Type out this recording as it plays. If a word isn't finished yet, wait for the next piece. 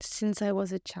Since I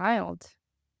was a child.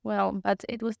 Well, but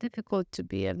it was difficult to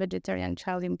be a vegetarian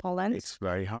child in Poland. It's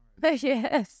very hard.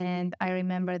 Yes. And I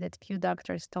remember that few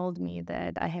doctors told me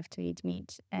that I have to eat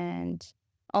meat. And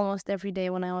almost every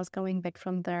day when I was going back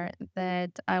from there,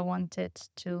 that I wanted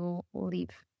to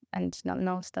leave and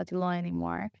not study law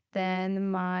anymore. Then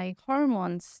my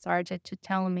hormones started to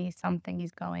tell me something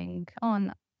is going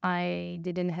on. I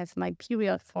didn't have my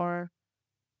period for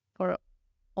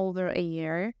over a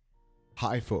year.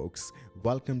 Hi, folks.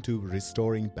 Welcome to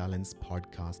Restoring Balance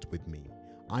podcast with me.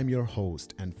 I'm your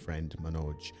host and friend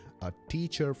Manoj, a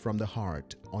teacher from the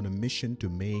heart on a mission to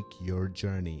make your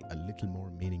journey a little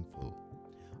more meaningful.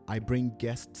 I bring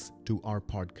guests to our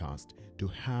podcast to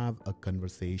have a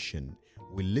conversation.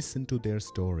 We listen to their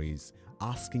stories,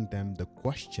 asking them the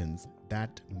questions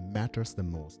that matters the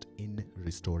most in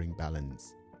restoring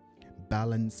balance.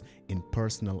 Balance in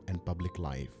personal and public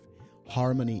life,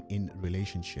 harmony in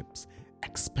relationships,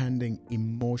 expanding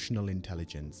emotional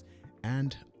intelligence,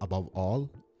 and above all,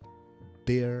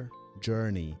 their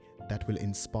journey that will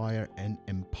inspire and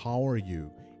empower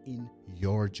you in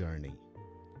your journey.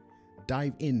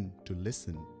 Dive in to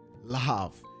listen,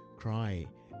 laugh, cry,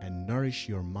 and nourish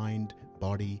your mind,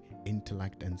 body,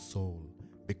 intellect, and soul,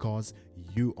 because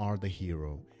you are the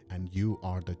hero and you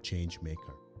are the change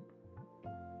maker.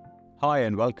 Hi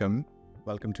and welcome.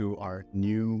 Welcome to our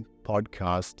new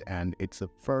podcast, and it's the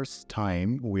first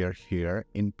time we are here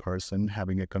in person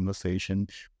having a conversation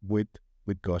with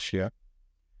Gosia.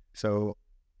 So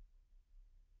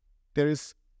there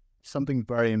is something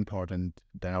very important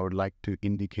that I would like to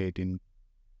indicate in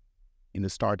the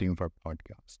starting of our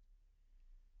podcast.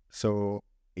 So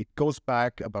it goes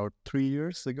back about 3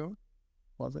 years ago,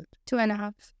 was it?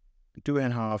 2.5.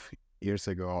 2.5 years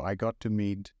ago, I got to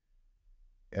meet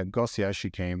Gosia. She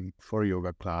came for a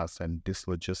yoga class, and this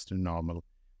was just normal.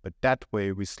 But that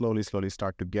way, we slowly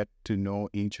start to get to know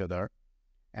each other.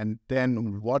 And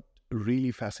then what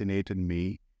really fascinated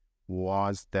me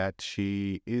was that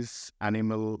she is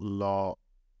animal law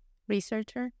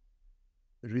Researcher.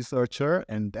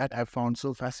 And that I found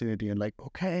so fascinating. And like,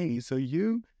 okay, so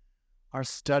you are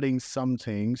studying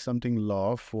something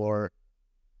law for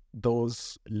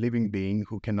those living beings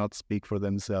who cannot speak for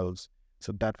themselves.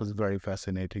 So that was very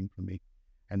fascinating for me.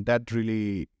 And that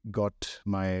really got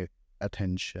my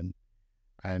attention.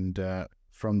 And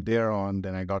from there on,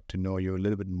 then I got to know you a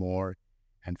little bit more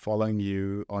and following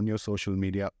you on your social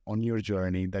media, on your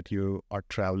journey that you are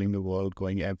traveling the world,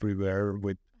 going everywhere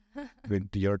with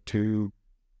your two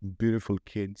beautiful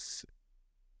kids.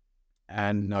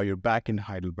 And now you're back in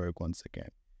Heidelberg once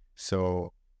again.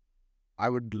 So I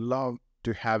would love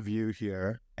to have you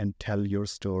here and tell your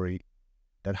story,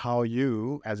 that how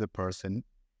you as a person,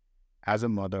 as a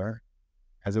mother,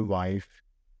 as a wife,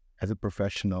 as a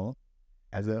professional,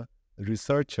 as a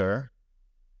researcher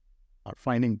are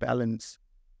finding balance,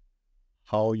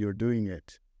 how you're doing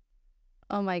it.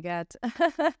 Oh my God.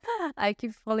 I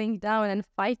keep falling down and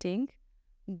fighting.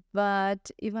 But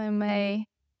if I may,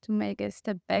 to make a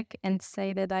step back and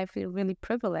say that I feel really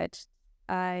privileged,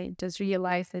 I just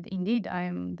realized that indeed I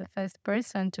am the first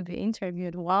person to be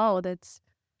interviewed. Wow, that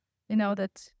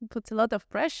puts a lot of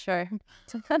pressure.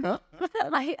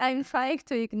 I'm trying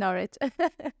to ignore it.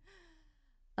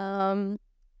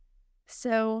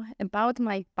 So about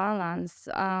my balance,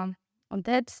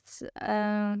 that's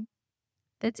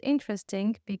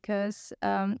interesting because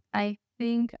I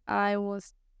think I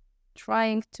was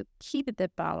trying to keep the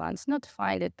balance, not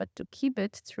find it, but to keep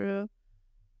it through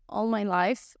all my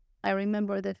life. I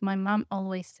remember that my mom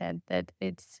always said that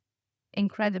it's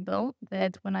incredible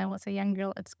that when I was a young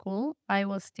girl at school, I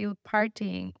was still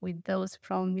partying with those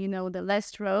from, the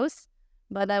last rows,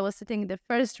 but I was sitting in the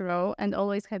first row and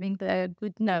always having the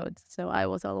good notes. So I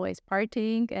was always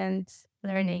partying and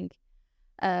learning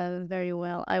very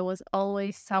well. I was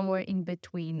always somewhere in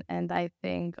between. And I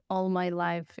think all my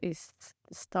life is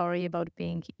the story about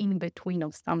being in between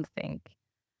of something.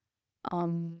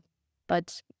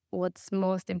 But what's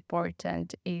most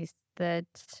important is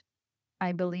that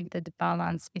I believe that the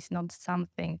balance is not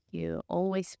something you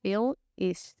always feel,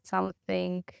 it's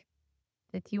something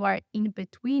that you are in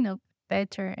between of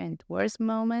better and worse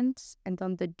moments and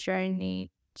on the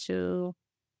journey to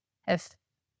have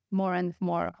more and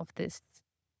more of this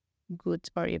good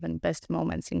or even best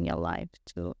moments in your life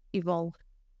to evolve.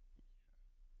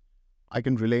 I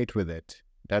can relate with it.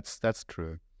 That's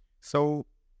true. So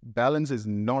balance is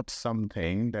not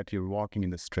something that you're walking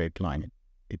in a straight line.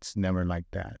 It's never like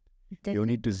that. You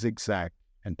need to zigzag,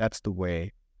 and that's the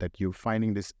way that you're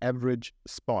finding this average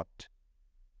spot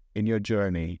in your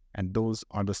journey, and those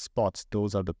are the spots,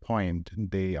 those are the point,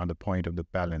 they are the point of the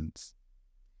balance.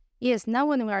 Yes, now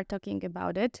when we are talking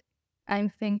about it, I'm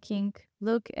thinking,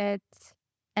 look at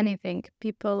anything.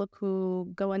 People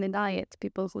who go on a diet,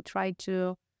 people who try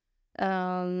to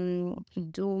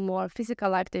do more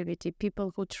physical activity,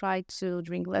 people who try to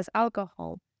drink less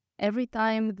alcohol. Every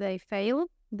time they fail,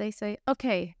 they say,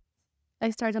 okay, I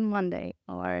start on Monday,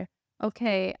 or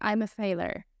okay, I'm a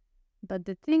failure. But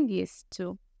the thing is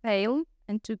to fail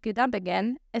and to get up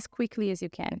again as quickly as you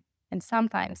can. And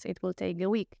sometimes it will take a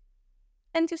week.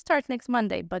 And you start next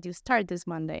Monday, but you start this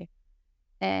Monday.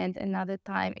 And another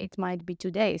time it might be 2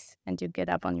 days and you get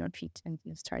up on your feet and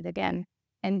you start again.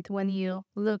 And when you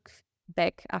look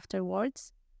back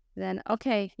afterwards, then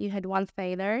okay, you had one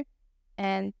failure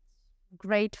and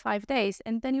great 5 days,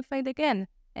 and then you failed again.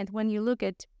 And when you look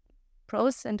at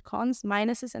pros and cons,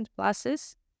 minuses and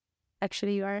pluses,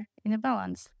 actually you are in a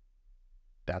balance.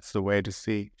 That's the way to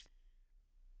see.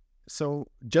 So,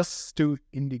 just to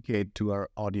indicate to our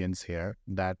audience here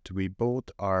that we both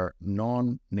are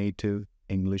non-native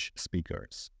English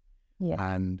speakers. Yeah.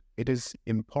 And it is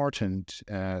important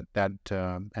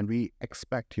and we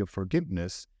expect your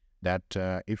forgiveness that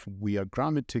if we are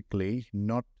grammatically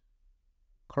not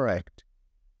correct,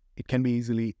 it can be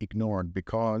easily ignored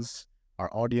because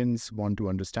our audience want to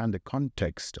understand the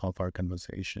context of our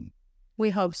conversation.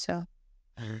 We hope so.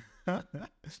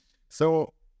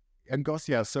 So,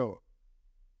 Ngosia, so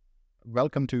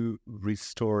welcome to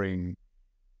Restoring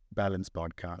Balance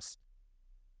podcast.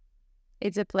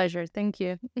 It's a pleasure. Thank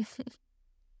you.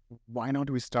 Why not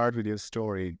we start with your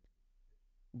story?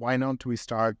 Why not we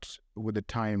start with the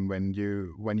time when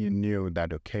you knew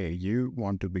that, okay, you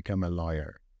want to become a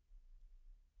lawyer?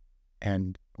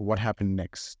 And what happened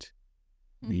next?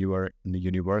 You were in the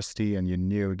university and you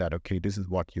knew that, okay, this is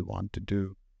what you want to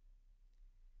do.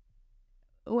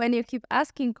 When you keep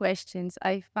asking questions,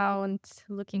 I found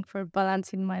looking for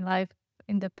balance in my life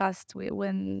in the past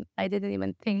when I didn't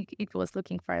even think it was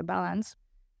looking for a balance,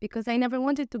 because I never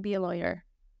wanted to be a lawyer.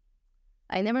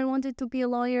 I never wanted to be a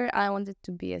lawyer. I wanted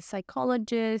to be a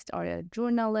psychologist or a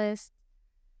journalist.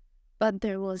 But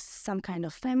there was some kind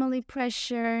of family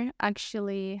pressure.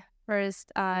 Actually,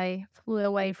 first I flew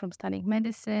away from studying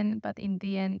medicine, but in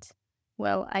the end,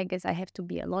 well, I guess I have to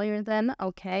be a lawyer then.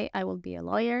 Okay, I will be a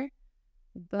lawyer.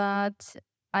 But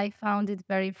I found it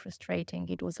very frustrating.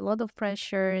 It was a lot of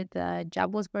pressure. The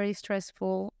job was very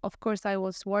stressful. Of course, I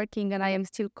was working and I am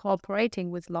still cooperating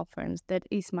with law firms. That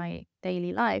is my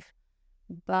daily life.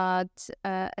 But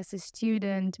as a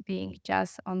student, being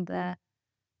just on the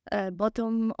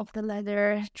bottom of the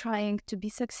ladder, trying to be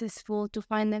successful, to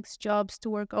find next jobs, to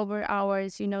work over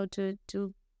hours,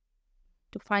 to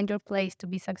find your place, to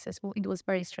be successful, it was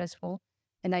very stressful.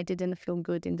 And I didn't feel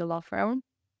good in the law firm.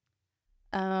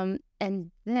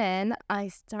 And then I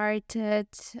started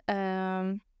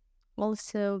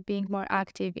also being more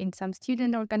active in some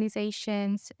student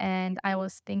organizations, and I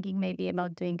was thinking maybe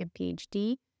about doing a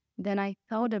PhD. Then I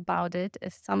thought about it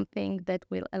as something that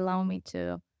will allow me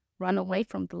to run away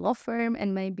from the law firm,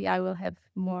 and maybe I will have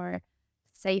more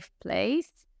safe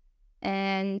place.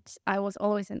 And I was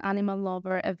always an animal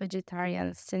lover, a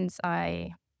vegetarian since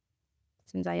I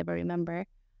ever remember.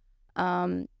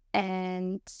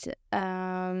 And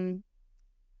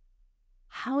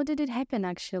how did it happen,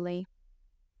 actually?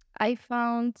 I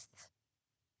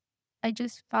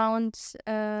just found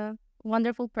a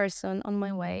wonderful person on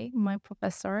my way, my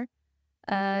professor.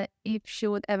 If she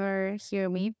would ever hear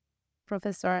me,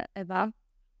 Professor Eva,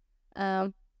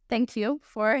 thank you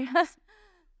for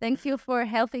thank you for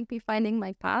helping me finding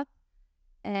my path.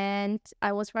 And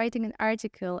I was writing an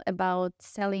article about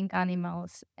selling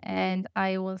animals, and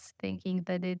I was thinking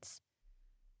that it's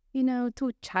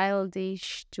too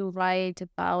childish to write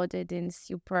about it in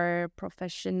super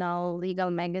professional legal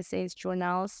magazines,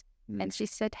 journals. And she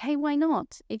said, hey, why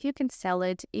not? If you can sell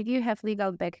it, if you have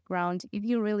legal background, if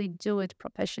you really do it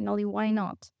professionally, why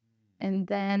not? And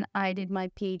then I did my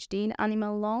PhD in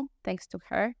animal law, thanks to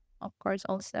her, of course,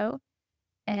 also.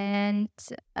 And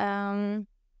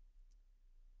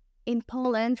in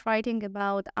Poland, writing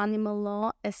about animal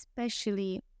law,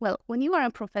 especially, well, when you are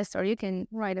a professor, you can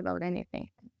write about anything.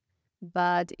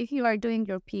 But if you are doing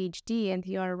your PhD and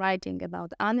you are writing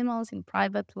about animals in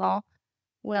private law,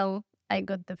 well, I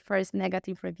got the first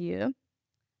negative review.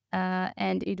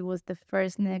 And it was the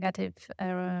first negative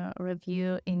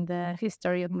review in the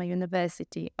history of my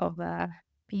university of a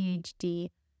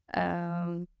PhD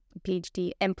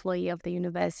employee of the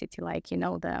university, like,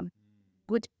 the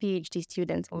good PhD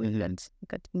students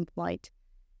got employed.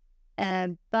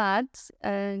 But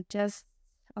just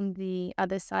on the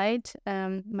other side.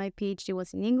 My PhD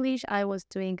was in English. I was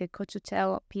doing a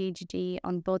co-tutel PhD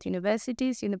on both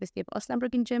universities, University of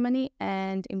Osnabrück in Germany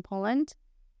and in Poland.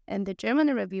 And the German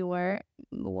reviewer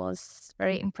was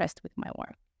very impressed with my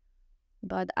work.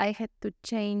 But I had to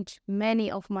change many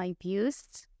of my views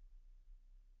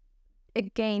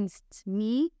against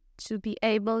me to be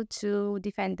able to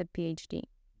defend the PhD.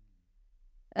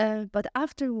 But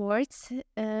afterwards,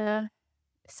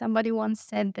 somebody once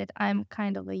said that I'm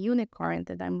kind of a unicorn,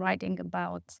 that I'm writing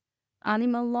about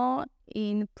animal law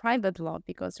in private law,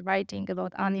 because writing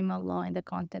about animal law in the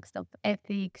context of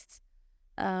ethics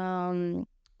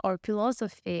or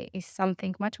philosophy is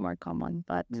something much more common.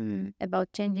 But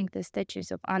about changing the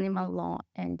statutes of animal law,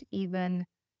 and even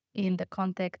in the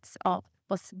context of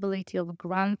possibility of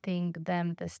granting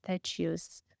them the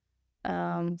status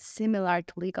similar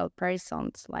to legal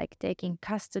persons, like taking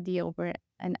custody over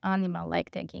an animal, like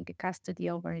taking custody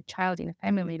over a child in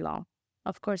family law.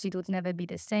 Of course, it would never be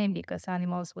the same, because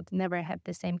animals would never have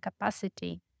the same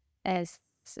capacity as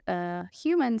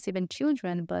humans, even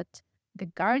children. But the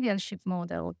guardianship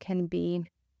model can be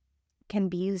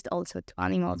used also to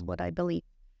animals, what I believe.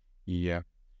 Yeah.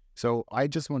 So I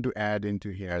just want to add into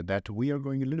here that we are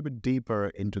going a little bit deeper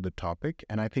into the topic.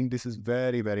 And I think this is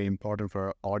very, very important for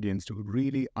our audience to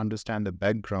really understand the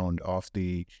background of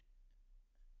the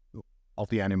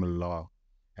animal law.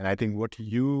 And I think what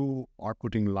you are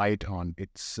putting light on,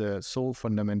 it's so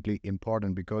fundamentally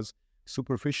important, because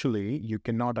superficially you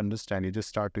cannot understand, you just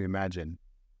start to imagine.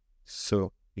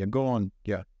 So yeah, go on.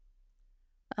 Yeah.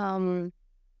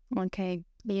 Okay,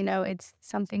 it's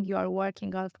something you are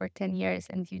working on for 10 years,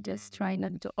 and you just try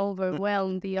not to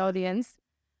overwhelm the audience.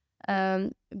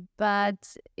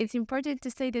 But it's important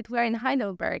to say that we're in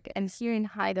Heidelberg, and here in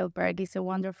Heidelberg is a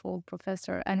wonderful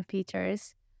professor, Anne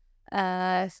Peters,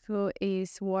 who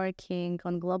is working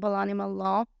on global animal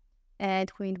law,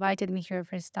 and who invited me here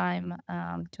first time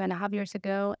 2.5 years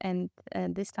ago, and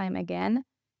this time again.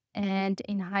 And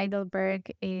in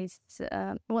Heidelberg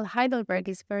Heidelberg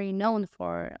is very known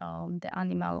for the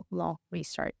animal law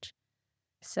research.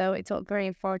 So it's very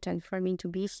important for me to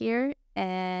be here.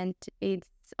 And it's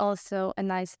also a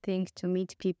nice thing to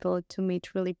meet people, to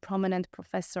meet really prominent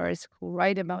professors who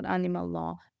write about animal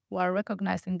law, who are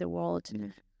recognized in the world,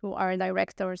 who are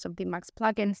directors of the Max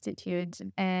Planck Institute.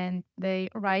 And they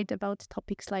write about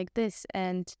topics like this.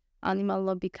 And animal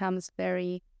law becomes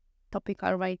very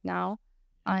topical right now.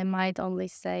 I might only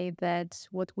say that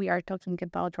what we are talking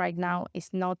about right now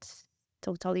is not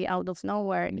totally out of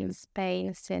nowhere. In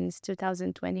Spain, since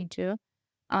 2022,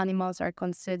 animals are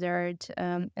considered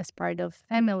as part of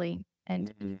family.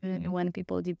 And when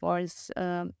people divorce,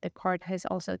 the court has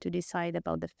also to decide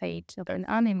about the fate of an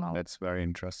animal. That's very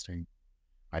interesting.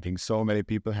 I think so many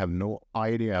people have no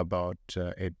idea about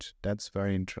it. That's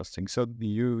very interesting. So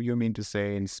you mean to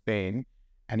say in Spain,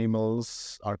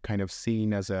 animals are kind of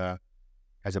seen as a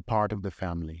part of the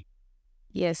family?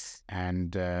 Yes.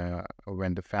 And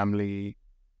when the family,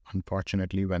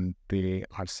 unfortunately, when they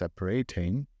are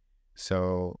separating,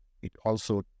 so it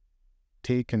also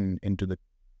taken into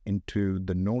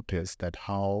the notice that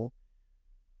how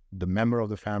the member of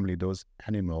the family, those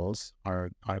animals,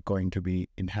 are going to be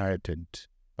inherited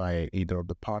by either of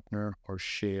the partner or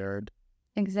shared.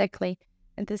 Exactly.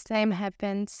 And the same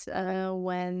happens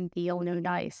when the owner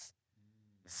dies.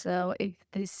 So if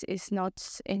this is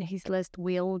not in his last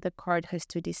will, the court has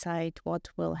to decide what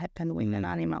will happen with an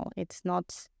animal. It's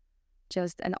not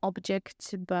just an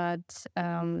object, but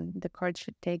the court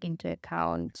should take into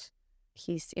account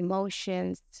his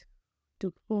emotions,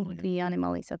 to whom the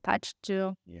animal is attached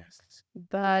to. Yes.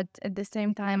 But at the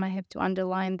same time, I have to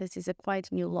underline this is a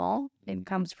quite new law. It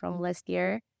comes from last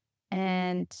year.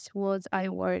 And what I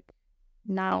work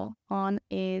now on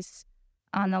is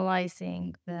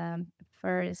analyzing the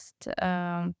first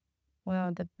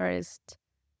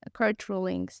court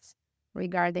rulings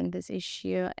regarding this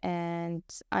issue, and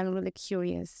I'm really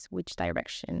curious which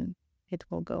direction it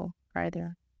will go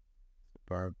further.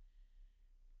 Barb,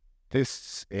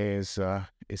 this is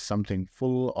something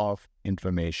full of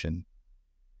information,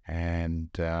 and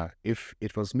if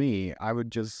it was me, I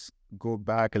would just go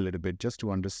back a little bit just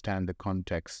to understand the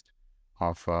context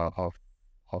of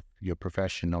your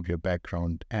profession, of your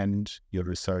background, and your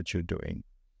research you're doing.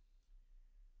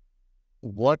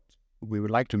 What we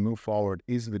would like to move forward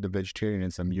is with the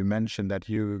vegetarianism. You mentioned that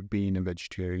you've been a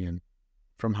vegetarian.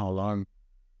 From how long?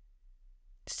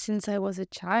 Since I was a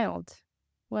child.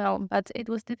 Well, but it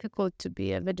was difficult to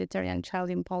be a vegetarian child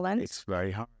in Poland. It's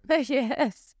very hard.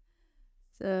 Yes.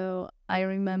 So I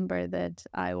remember that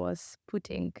I was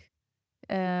putting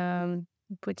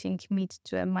putting meat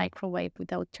to a microwave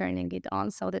without turning it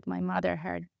on, so that my mother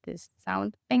heard this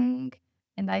sound, bing.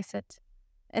 And I said,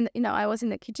 and I was in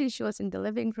the kitchen, she was in the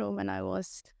living room, and I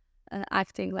was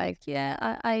acting like,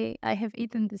 yeah, I have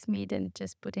eaten this meat, and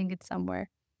just putting it somewhere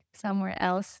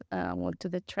else, to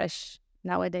the trash.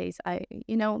 Nowadays,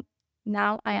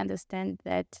 now I understand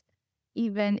that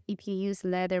even if you use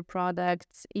leather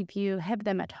products, if you have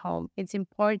them at home, it's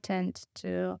important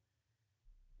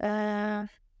uh,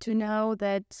 to know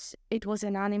that it was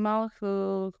an animal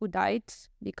who died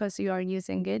because you are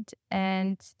using it,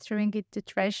 and throwing it to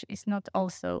trash is not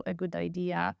also a good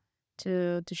idea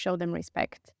to show them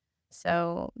respect.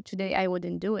 So today I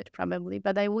wouldn't do it probably,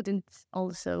 but I wouldn't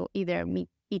also either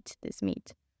eat this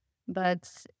meat.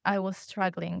 But I was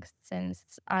struggling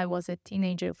since I was a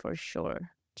teenager for sure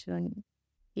to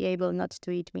be able not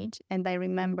to eat meat. And I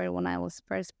remember when I was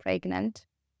first pregnant,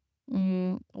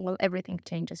 well, everything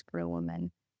changes for a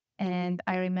woman. And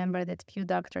I remember that few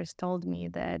doctors told me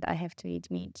that I have to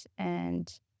eat meat. And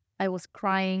I was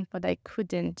crying, but I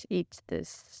couldn't eat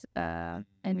this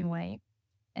anyway.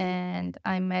 And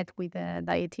I met with a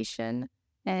dietitian,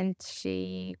 and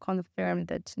she confirmed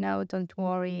that no, don't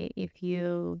worry if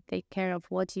you take care of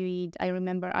what you eat. I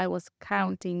remember I was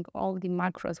counting all the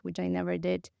macros, which I never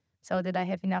did, so that I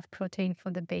have enough protein for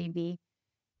the baby.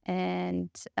 And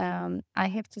I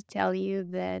have to tell you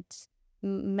that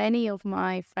many of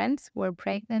my friends were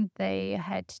pregnant. They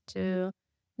had to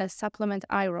supplement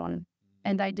iron,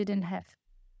 and I didn't have.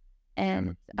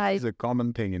 And It's a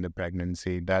common thing in the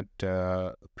pregnancy that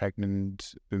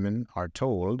pregnant women are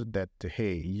told that,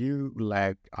 hey, you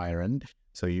lack iron,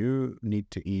 so you need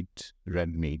to eat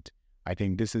red meat. I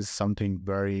think this is something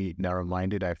very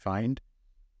narrow-minded, I find.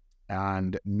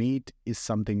 And meat is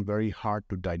something very hard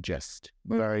to digest,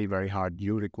 very, very hard.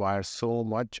 You require so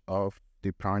much of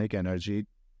the pranic energy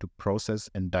to process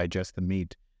and digest the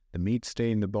meat. The meat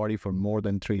stay in the body for more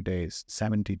than 3 days,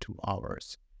 72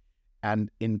 hours.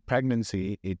 And in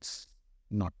pregnancy, it's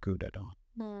not good at all.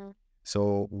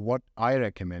 So what I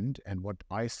recommend and what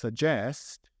I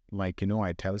suggest, like,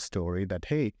 I tell a story that,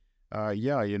 hey,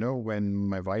 when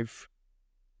my wife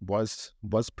was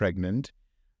pregnant,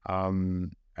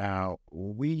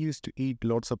 we used to eat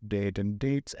lots of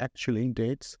dates,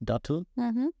 dattel.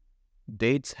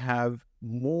 Dates have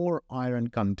more iron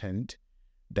content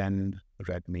than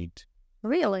red meat.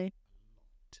 Really?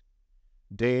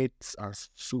 Dates are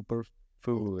super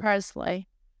food. Parsley.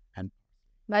 And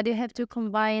but you have to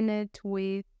combine it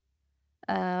with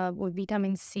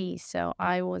vitamin C. So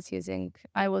I was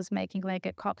making like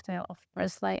a cocktail of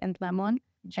parsley and lemon,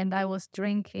 and I was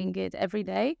drinking it every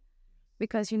day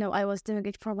because I was doing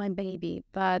it for my baby.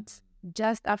 But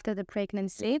just after the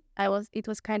pregnancy, it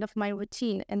was kind of my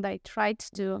routine, and I tried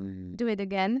to do it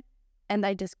again, and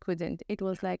I just couldn't. It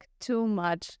was like too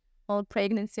much. All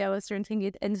pregnancy I was drinking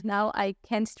it, and now I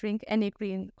can't drink any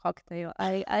green cocktail.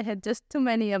 I had just too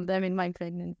many of them in my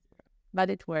pregnancy, but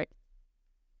it worked.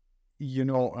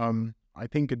 I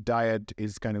think a diet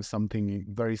is kind of something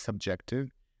very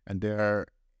subjective, and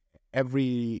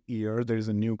every year there's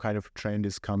a new kind of trend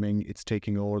is coming. It's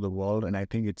taking over the world, and I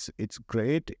think it's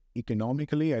great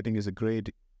economically. I think it's a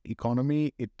great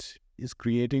economy. It is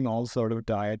creating all sort of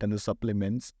diet and the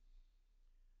supplements.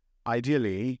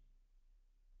 Ideally,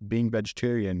 being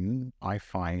vegetarian, I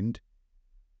find,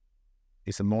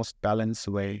 is the most balanced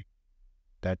way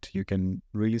that you can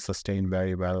really sustain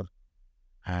very well.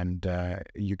 And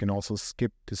you can also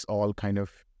skip this all kind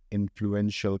of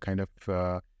influential kind of,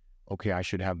 okay, I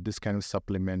should have this kind of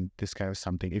supplement, this kind of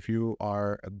something. If you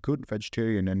are a good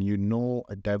vegetarian and you know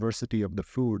a diversity of the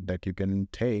food that you can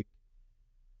take,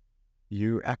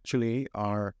 you actually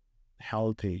are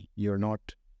healthy. You're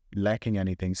not lacking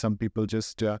anything. Some people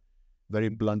just very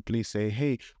bluntly say,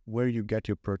 hey, where you get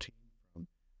your protein from?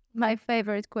 My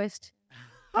favorite question.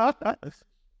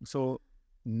 So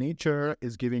nature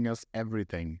is giving us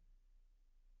everything.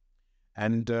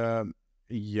 And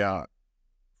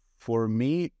for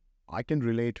me, I can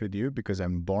relate with you because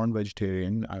I'm born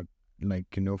vegetarian.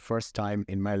 First time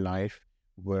in my life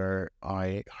where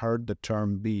I heard the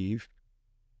term beef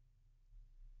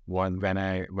when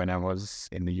I was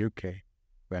in the UK,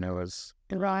 when I was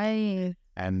right.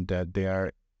 And they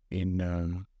are in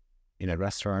a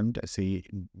restaurant. I see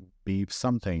beef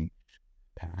something.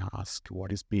 I ask,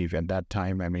 what is beef? At that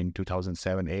time,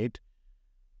 2007, 8.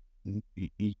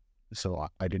 So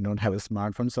I did not have a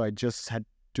smartphone, so I just had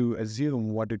to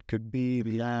assume what it could be,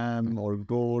 lamb or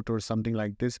goat or something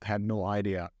like this. I had no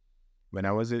idea. When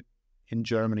I was in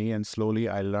Germany, and slowly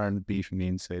I learned beef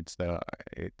means it's a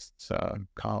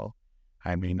cow.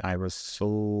 I was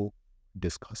so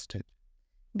disgusted.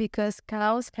 Because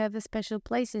cows have a special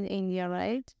place in India,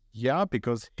 right? Yeah,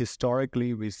 because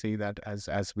historically we see that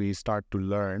as we start to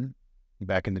learn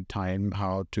back in the time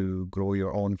how to grow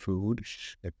your own food,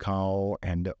 the cow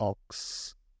and the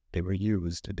ox, they were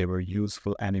used. They were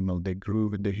useful animal. They grew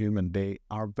with the human. They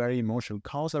are very emotional.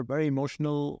 Cows are very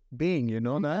emotional being. You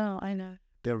know that? Oh, I know.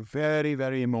 They're very,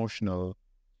 very emotional.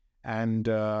 And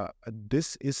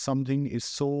this is something is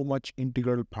so much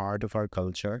integral part of our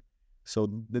culture. So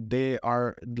they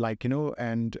are like,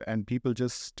 and people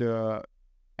just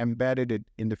embedded it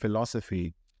in the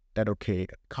philosophy that, okay,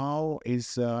 cow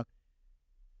is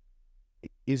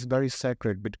very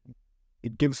sacred, but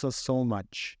it gives us so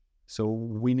much. So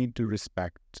we need to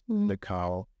respect the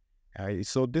cow.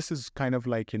 So this is kind of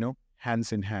like,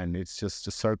 hands in hand. It's just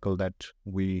a circle that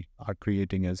we are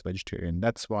creating as vegetarian.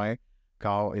 That's why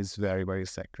cow is very, very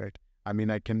sacred. I mean,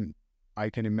 I can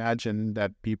imagine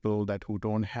that people that who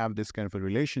don't have this kind of a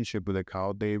relationship with a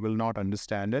cow, they will not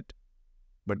understand it.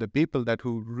 But the people that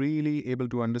who really able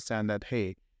to understand that,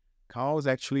 hey, cows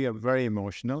actually are very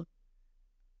emotional,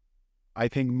 I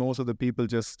think most of the people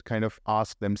just kind of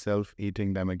ask themselves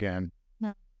eating them again.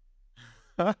 No.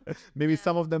 Maybe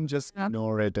some of them just Yeah.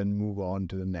 ignore it and move on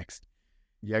to the next.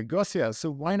 Yeah, Gosia, so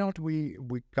why not we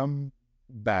come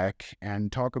back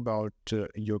and talk about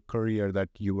your career that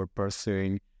you were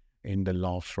pursuing in the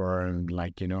law firm,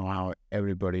 like, how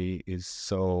everybody is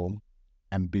so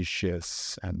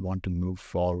ambitious and want to move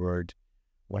forward.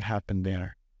 What happened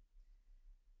there?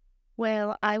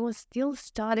 Well, I was still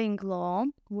studying law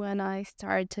when I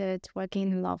started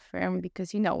working in a law firm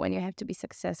because, when you have to be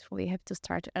successful, you have to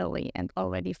start early and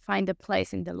already find a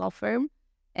place in the law firm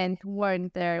and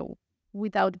work there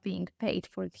without being paid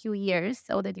for a few years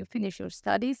so that you finish your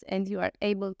studies and you are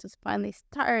able to finally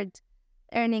start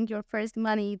earning your first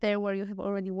money there where you have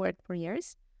already worked for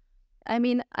years. I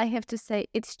mean, I have to say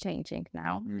it's changing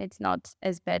now. It's not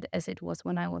as bad as it was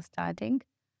when I was starting,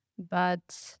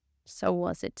 but so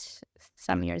was it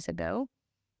some years ago.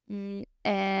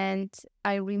 And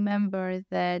I remember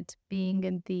that being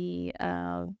in the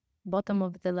bottom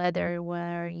of the ladder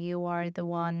where you are the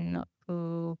one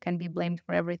who can be blamed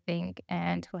for everything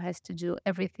and who has to do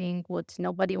everything what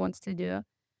nobody wants to do.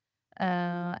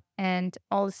 And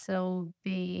also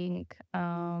being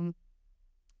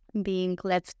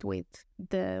left with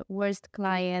the worst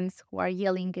clients who are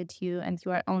yelling at you and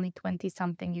you are only 20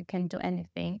 something, you can't do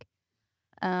anything.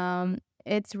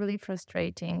 It's really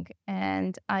frustrating.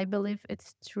 And I believe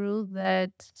it's true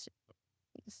that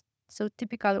so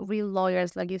typical real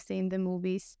lawyers, like you see in the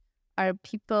movies, are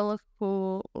people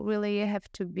who really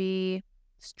have to be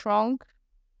strong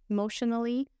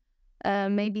emotionally.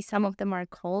 Maybe some of them are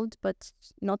cold, but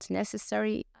not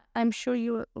necessary. I'm sure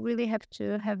you really have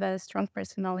to have a strong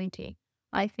personality.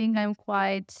 I think I'm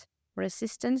quite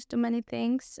resistant to many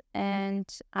things, and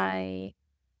uh,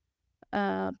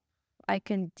 I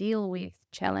can deal with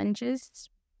challenges,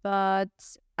 but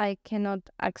I cannot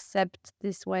accept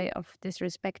this way of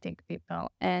disrespecting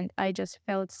people. And I just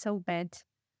felt so bad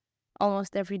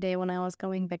almost every day when I was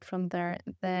going back from there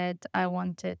that I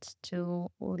wanted to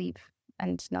leave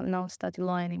and not study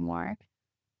law anymore.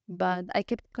 But I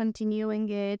kept continuing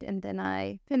it, and then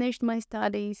I finished my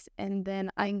studies, and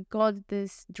then I got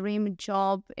this dream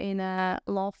job in a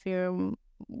law firm,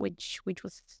 which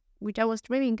I was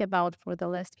dreaming about for the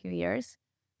last few years.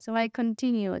 So I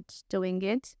continued doing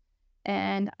it,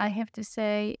 and I have to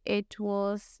say it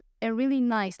was a really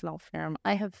nice law firm.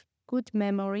 I have good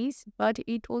memories, but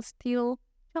it was still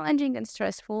challenging and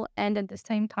stressful. And at the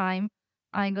same time,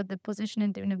 I got the position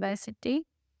in the university.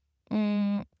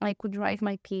 I could write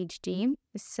my PhD.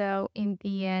 So in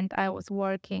the end, I was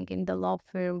working in the law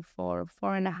firm for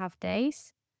 4.5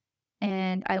 days,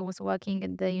 and I was working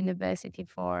at the university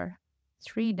for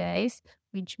 3 days,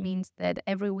 which means that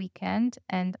every weekend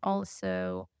and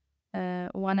also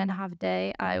 1.5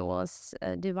 day I was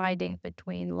dividing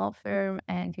between law firm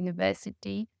and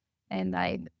university. And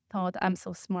I thought I'm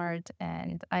so smart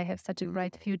and I have such a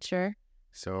bright future.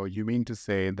 So you mean to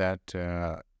say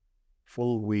that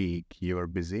full week you were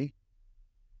busy,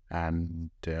 and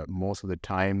most of the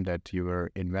time that you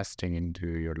were investing into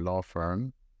your law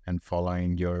firm and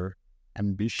following your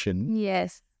ambition,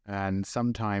 Yes. and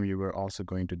sometime you were also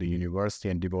going to the university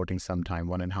and devoting some time,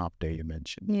 1.5 day you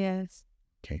mentioned. Yes.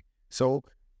 Okay. So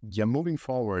yeah, moving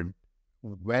forward,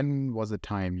 when was the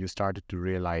time you started to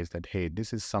realize that, hey,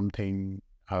 this is something,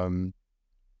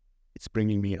 it's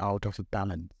bringing me out of the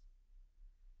balance?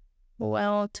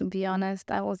 Well, to be honest,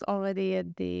 I was already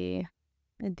at the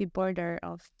border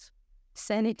of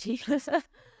sanity.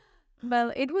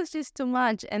 Well, it was just too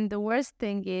much. And the worst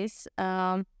thing is,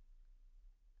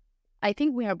 I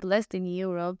think we are blessed in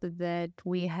Europe that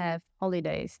we have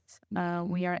holidays.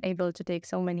 We are able to take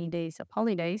so many days of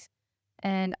holidays.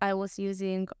 And I was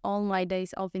using all my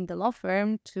days off in the law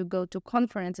firm to go to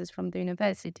conferences from the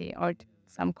university or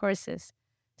some courses.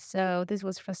 So this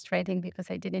was frustrating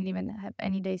because I didn't even have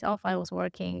any days off. I was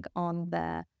working on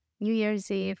the New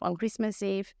Year's Eve, on Christmas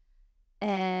Eve,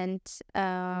 and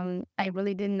I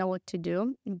really didn't know what to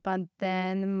do. But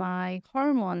then my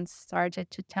hormones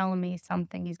started to tell me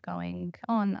something is going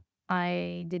on.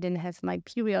 I didn't have my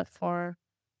period for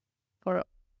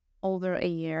over a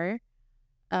year.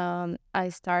 I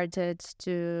started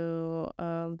to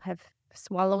have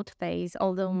swallowed face.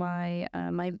 Although my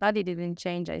body didn't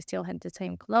change, I still had the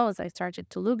same clothes. I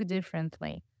started to look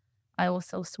differently. I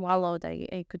also swallowed.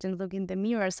 I couldn't look in the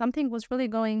mirror. Something was really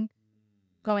going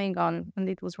on, and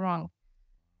it was wrong.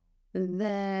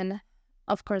 Then,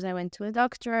 of course, I went to a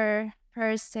doctor,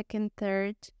 first, second,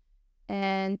 third,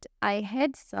 and I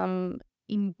had some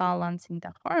imbalance in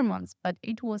the hormones, but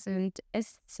it wasn't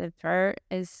as severe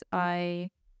as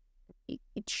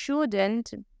it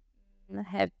shouldn't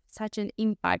have such an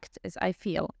impact as I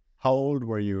feel. How old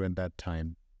were you at that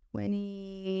time?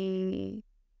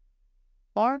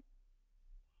 24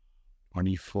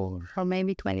 24. or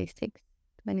maybe 26.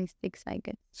 26, I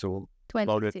guess. So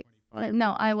about it. 26.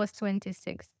 No, I was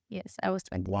 26. Yes, I was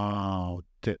 26. Wow.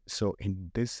 So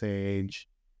in this age,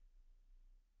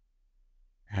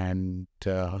 and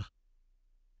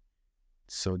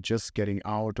so just getting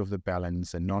out of the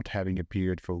balance and not having a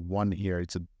period for 1 year,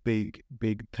 it's a big,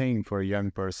 big thing for a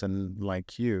young person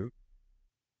like you.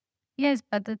 Yes,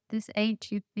 but at this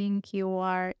age, you think you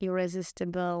are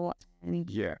irresistible, and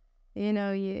Yeah.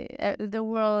 the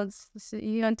world.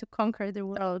 You want to conquer the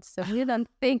world, so you don't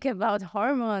think about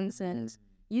hormones, and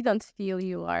you don't feel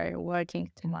you are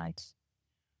working too much.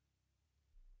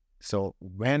 So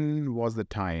when was the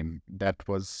time that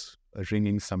was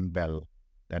ringing some bell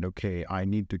that, okay, I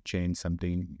need to change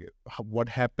something? What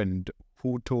happened?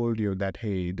 Who told you that,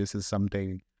 hey, this is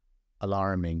something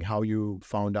alarming? How you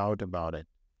found out about it?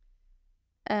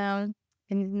 And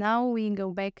now we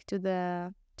go back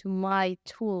to my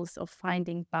tools of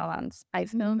finding balance. I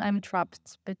feel I'm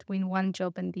trapped between one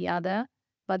job and the other,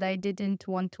 but I didn't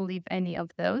want to leave any of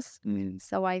those.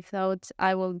 So I thought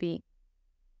I will be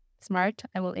smart.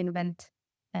 I will invent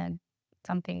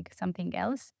something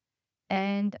else.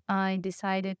 And I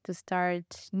decided to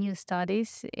start new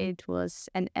studies. It was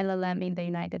an LLM in the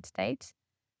United States.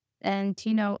 And,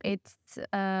 it's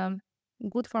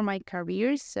good for my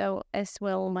career. So as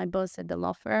well, my boss at the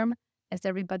law firm, as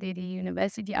everybody at the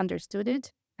university understood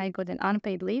it, I got an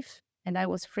unpaid leave and I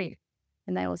was free.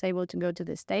 And I was able to go to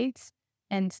the States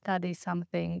and study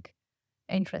something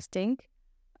interesting.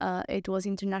 It was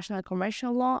international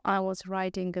commercial law. I was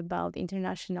writing about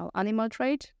international animal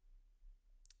trade.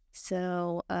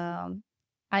 So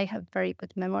I have very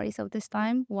good memories of this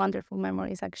time, wonderful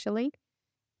memories actually.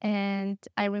 And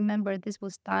I remember this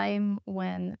was time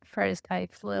when first I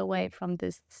flew away from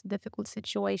this difficult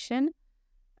situation,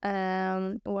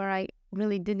 where I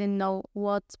really didn't know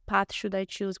what path should I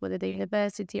choose, whether the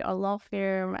university or law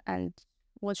firm, and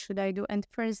what should I do. And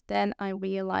first then I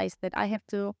realized that I have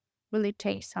to really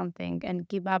change something and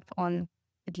give up on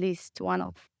at least one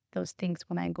of those things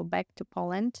when I go back to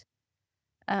Poland.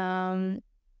 And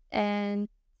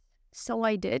so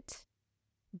I did.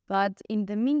 But in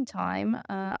the meantime,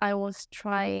 I was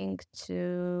trying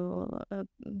to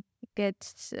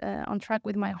get on track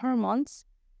with my hormones.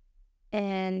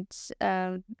 And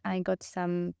I got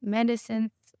some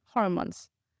medicines, hormones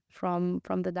from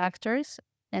the doctors.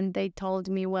 And they told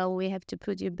me, well, we have to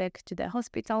put you back to the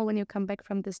hospital when you come back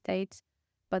from the States.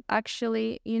 But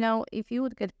actually, if you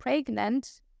would get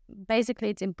pregnant, basically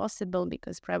it's impossible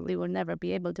because probably will never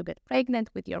be able to get pregnant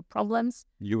with your problems.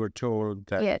 You were told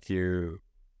that Yes.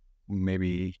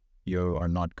 maybe you are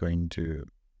not going to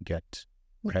get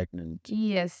pregnant.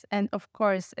 Yes. And of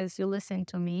course, as you listen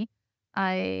to me,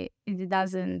 it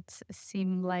doesn't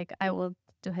seem like I want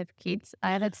to have kids.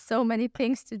 I had so many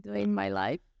things to do in my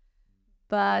life.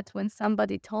 But when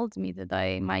somebody told me that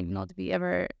I might not be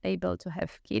ever able to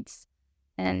have kids,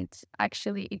 and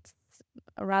actually it's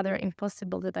rather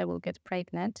impossible that I will get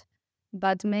pregnant,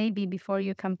 but maybe before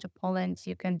you come to Poland,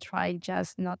 you can try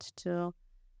just not to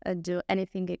do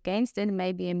anything against it.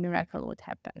 Maybe a miracle would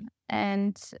happen.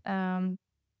 And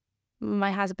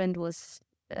my husband was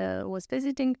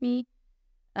visiting me.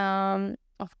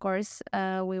 Of course,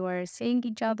 we were seeing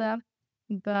each other,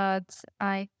 but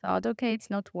I thought, okay, it's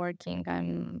not working.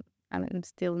 I'm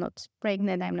still not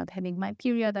pregnant. I'm not having my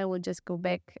period. I will just go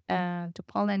back to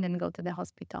Poland and go to the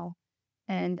hospital.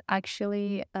 And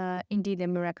actually, indeed, a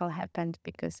miracle happened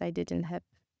because I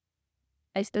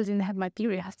still didn't have my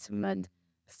periods, but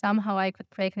somehow I got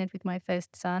pregnant with my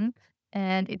first son.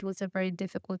 And it was a very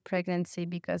difficult pregnancy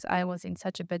because I was in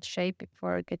such a bad shape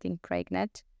before getting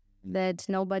pregnant that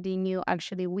nobody knew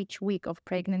actually which week of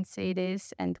pregnancy it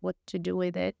is and what to do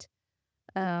with it.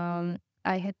 Um,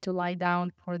 I had to lie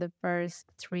down for the first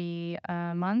 3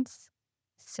 months.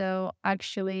 So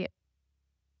actually,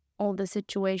 all the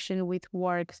situation with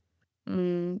work,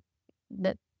 mm,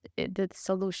 that the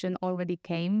solution already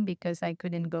came because I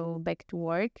couldn't go back to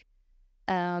work.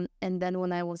 And then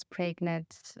when I was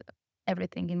pregnant,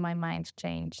 everything in my mind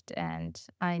changed and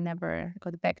I never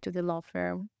got back to the law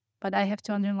firm. But I have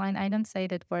to underline, I don't say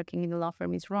that working in the law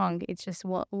firm is wrong. It just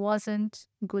wasn't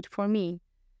good for me.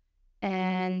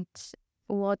 And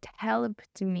what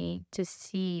helped me to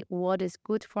see what is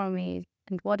good for me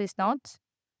and what is not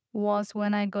was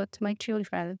when I got my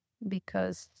children,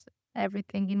 because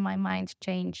everything in my mind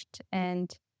changed.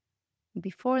 And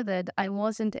before that, I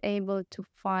wasn't able to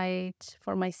fight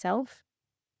for myself.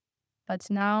 But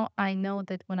now I know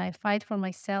that when I fight for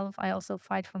myself, I also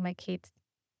fight for my kids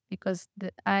because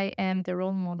I am the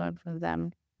role model for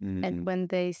them. And when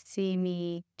they see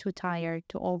me too tired,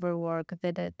 to overwork,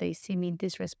 that they see me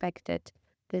disrespected,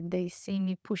 that they see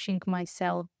me pushing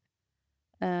myself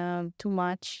too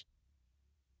much,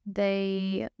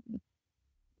 they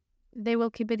will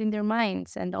keep it in their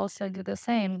minds and also do the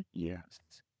same. Yes.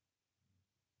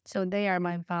 So they are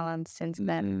my balance since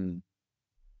then.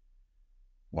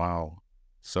 Wow.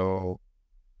 So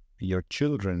your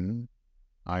children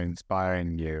are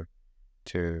inspiring you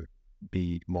to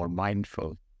be more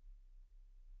mindful.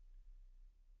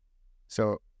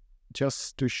 So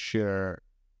just to share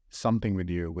something with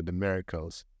you with the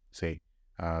miracles, say,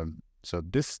 so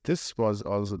this was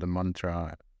also the mantra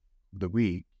of the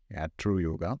week at True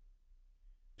Yoga a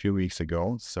few weeks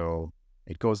ago. So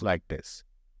it goes like this: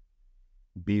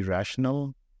 be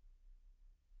rational,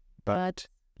 but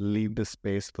leave the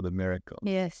space for the miracle.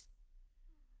 Yes.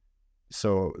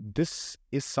 So this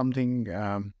is something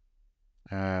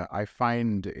I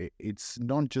find it's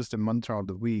not just a mantra of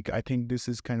the week. I think this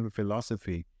is kind of a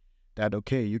philosophy that,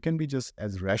 okay, you can be just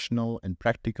as rational and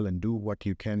practical and do what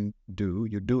you can do.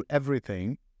 You do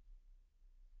everything.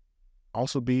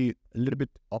 Also be a little bit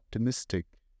optimistic.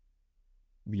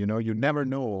 You know, you never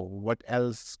know what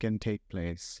else can take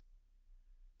place.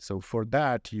 So for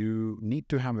that, you need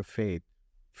to have a faith.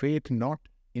 Faith not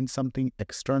in something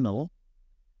external,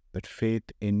 but faith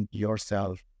in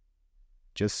yourself.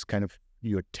 Just kind of,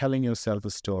 you're telling yourself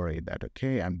a story that,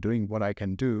 okay, I'm doing what I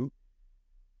can do,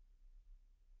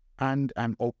 and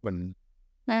I'm open.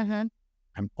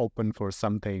 I'm open for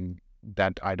something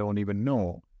that I don't even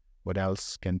know what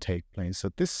else can take place.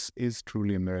 So this is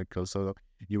truly a miracle. So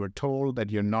you were told that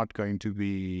you're not going to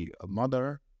be a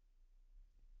mother,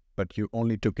 but you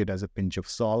only took it as a pinch of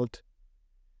salt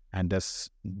and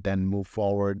then move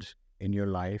forward in your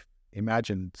life.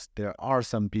 Imagine there are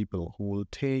some people who will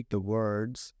take the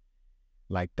words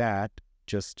like that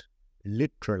just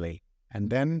literally,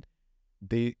 and then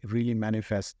they really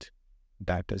manifest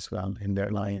that as well in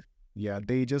their life. Yeah,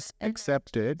 they just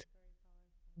accept it.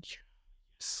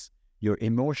 Yes. Your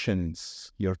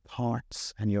emotions, your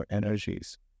thoughts, and your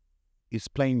energies is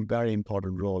playing very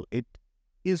important role. It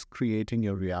is creating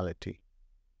your reality.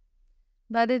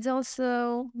 But it's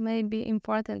also maybe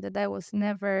important that I was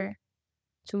never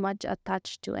too much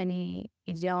attached to any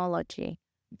ideology.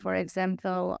 For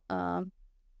example,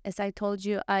 as I told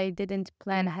you, I didn't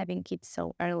plan having kids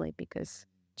so early because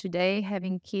today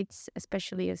having kids,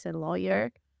 especially as a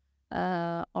lawyer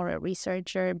or a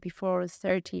researcher before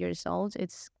 30 years old,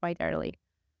 it's quite early.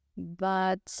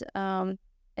 But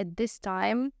at this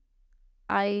time,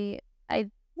 I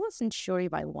wasn't sure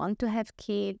if I want to have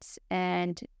kids,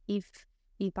 and if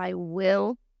I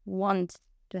will want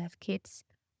to have kids,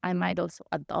 I might also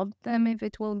adopt them if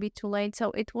it will be too late.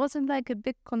 So it wasn't like a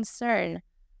big concern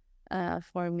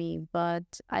for me. But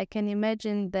I can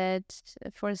imagine that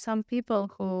for some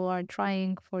people who are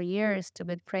trying for years to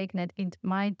get pregnant, it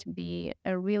might be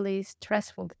a really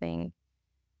stressful thing.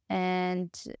 And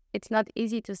it's not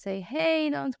easy to say, hey,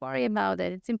 don't worry about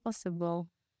it. It's impossible.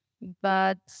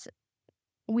 But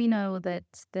we know that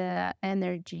the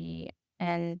energy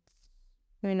and,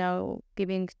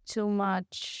 giving too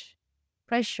much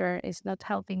pressure is not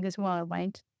helping as well,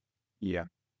 right? Yeah.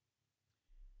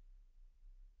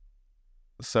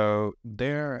 So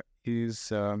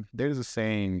there's a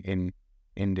saying in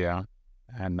India,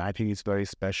 and I think it's very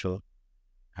special.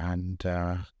 And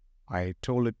I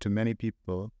told it to many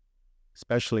people,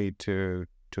 especially to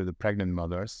the pregnant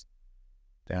mothers,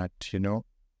 that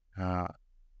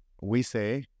we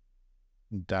say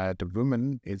that a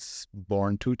woman is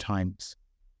born 2 times.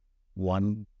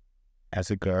 One as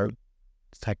a girl,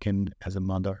 second as a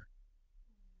mother.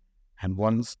 And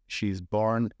once she's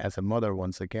born as a mother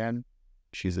once again,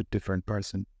 she's a different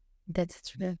person. That's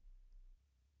true.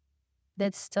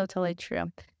 That's totally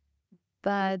true.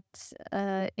 But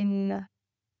it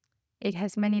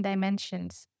has many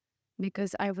dimensions,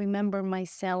 because I remember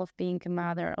myself being a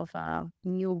mother of a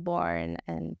newborn,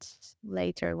 and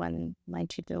later when my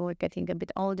children were getting a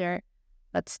bit older,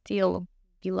 but still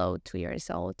below 2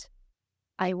 years old,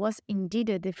 I was indeed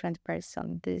a different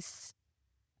person.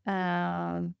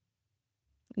 Um,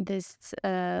 this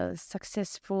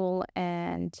successful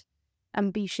and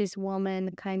ambitious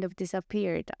woman kind of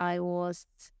disappeared. I was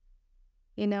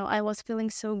feeling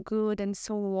so good and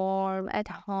so warm at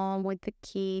home with the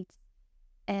kids,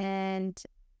 and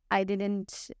I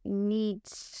didn't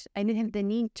have the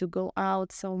need to go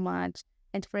out so much.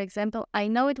 And for example, I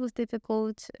know it was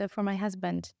difficult for my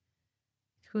husband,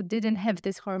 who didn't have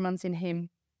these hormones in him.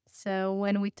 So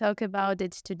when we talk about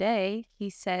it today, he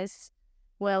says,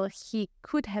 well, he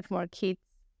could have more kids,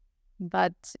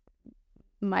 but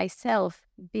myself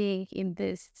being in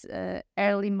this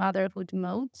early motherhood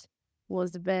mode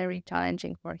was very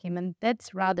challenging for him. And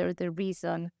that's rather the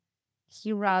reason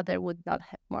he rather would not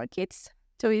have more kids.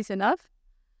 2 is enough,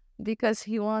 because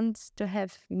he wants to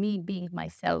have me being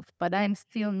myself, but I'm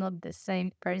still not the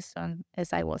same person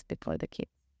as I was before the kid.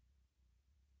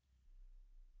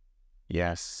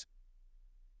 Yes.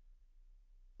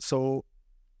 So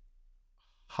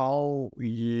how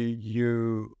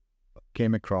you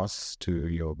came across to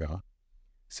yoga?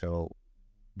 So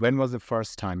when was the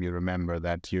first time you remember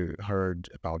that you heard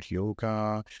about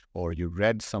yoga, or you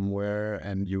read somewhere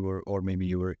and or maybe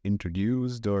you were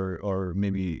introduced, or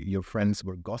maybe your friends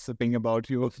were gossiping about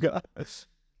yoga?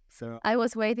 So I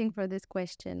was waiting for this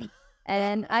question.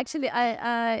 And actually,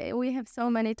 we have so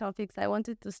many topics I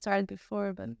wanted to start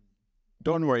before, but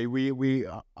don't worry, we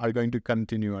are going to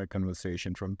continue our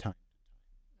conversation from time.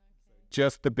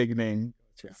 Just the beginning.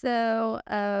 Yeah. So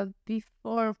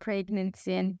before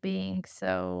pregnancy and being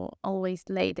so always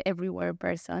late everywhere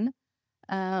person,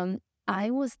 I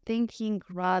was thinking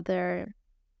rather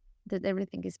that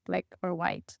everything is black or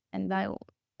white. And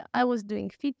I was doing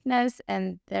fitness,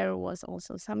 and there was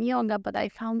also some yoga, but I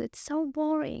found it so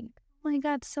boring. Oh my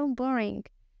God, so boring.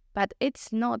 But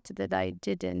it's not that I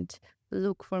didn't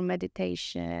look for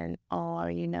meditation or,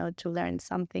 to learn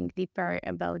something deeper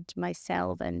about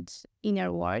myself and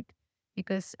inner work,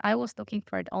 because I was looking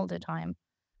for it all the time.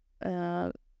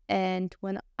 And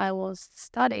when I was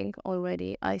studying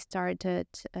already, I started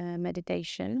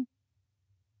meditation.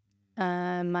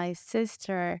 My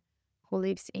sister, who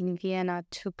lives in Vienna,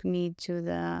 took me to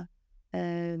the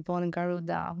Von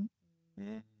Garuda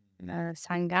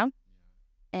Sangha.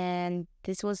 And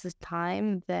this was the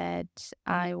time that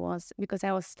because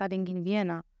I was studying in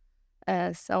Vienna.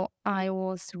 So I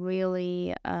was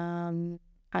really,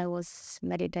 I was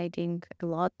meditating a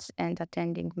lot and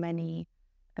attending many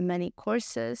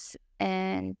courses.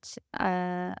 And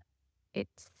it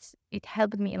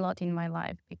helped me a lot in my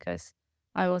life, because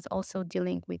I was also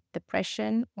dealing with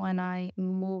depression when I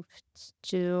moved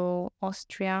to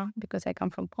Austria. Because I come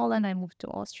from Poland, I moved to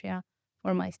Austria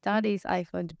for my studies. I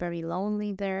felt very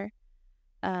lonely there,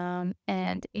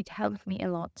 and it helped me a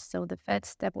lot. So the first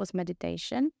step was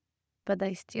meditation, but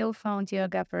I still found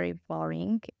yoga very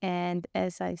boring. And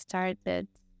as I started,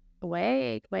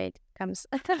 wait, comes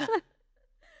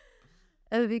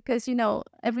because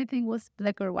everything was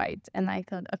black or white, and I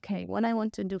thought, okay, when I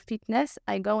want to do fitness,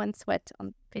 I go and sweat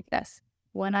on fitness.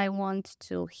 When I want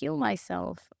to heal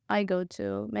myself, I go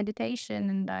to meditation,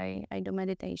 and I do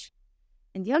meditation.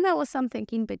 And yoga was something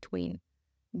in between.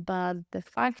 But the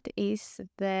fact is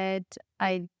that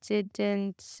I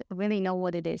didn't really know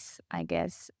what it is, I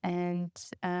guess. And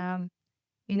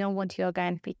what yoga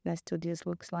and fitness studios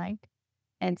looks like.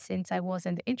 And since I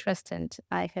wasn't interested,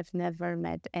 I have never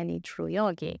met any true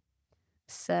yogi.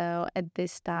 So at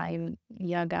this time,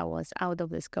 yoga was out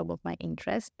of the scope of my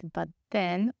interest. But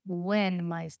then when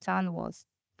my son was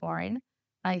born,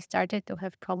 I started to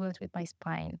have problems with my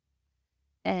spine.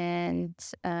 And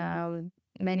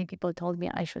many people told me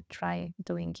I should try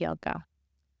doing yoga.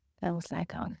 I was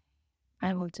like, oh,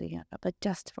 I will do yoga, but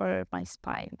just for my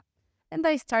spine. And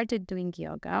I started doing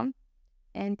yoga.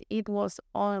 And it was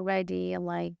already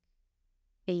like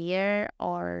a year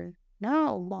or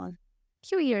no,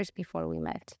 few years before we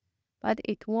met. But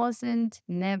it wasn't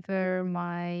never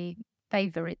my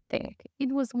favorite thing.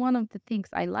 It was one of the things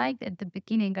I liked. At the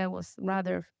beginning, I was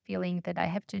rather feeling that I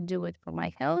have to do it for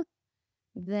my health.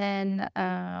 Then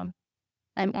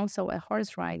I I'm also a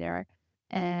horse rider,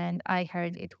 and I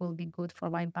heard it will be good for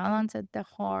my balance at the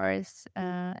horse.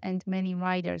 And many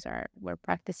riders were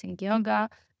practicing yoga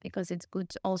because it's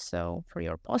good also for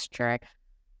your posture.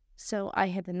 So I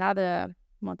had another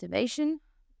motivation,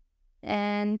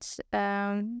 and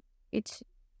it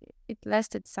it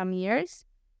lasted some years.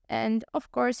 And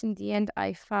of course, in the end,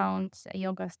 I found a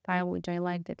yoga style which I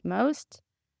liked it most.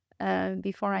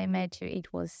 Before I met you,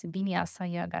 it was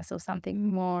vinyasa yoga, so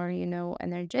something more,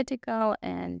 energetical,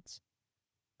 and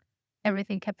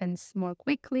everything happens more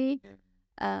quickly.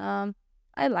 Um,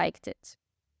 I liked it.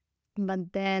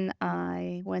 But then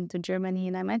I went to Germany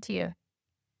and I met you.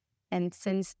 And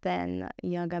since then,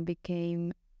 yoga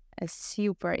became a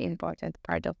super important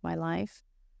part of my life.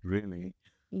 Really?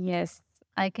 Yes,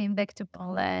 I came back to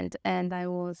Poland and I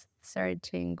was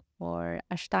searching for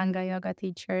Ashtanga yoga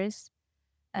teachers.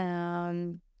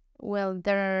 Um, well,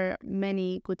 there are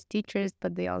many good teachers,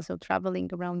 but they also traveling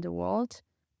around the world.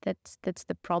 That's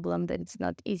the problem. That it's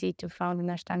not easy to find an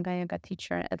Ashtanga yoga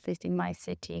teacher, at least in my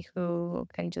city, who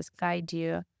can just guide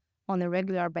you on a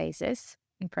regular basis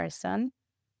in person.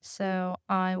 So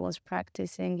I was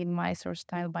practicing in Mysore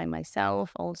style by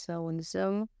myself, also on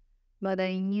Zoom. But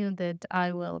I knew that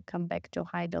I will come back to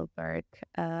Heidelberg,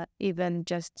 even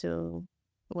just to,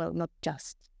 well, not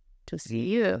just to see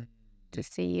you. To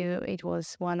see you, it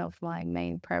was one of my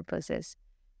main purposes.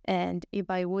 And if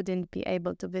I wouldn't be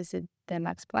able to visit the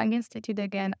Max Planck Institute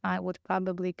again, I would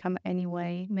probably come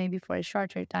anyway, maybe for a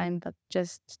shorter time, but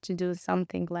just to do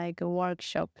something like a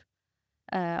workshop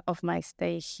of my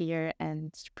stay here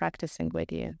and practicing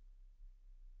with you.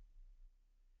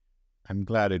 I'm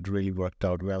glad it really worked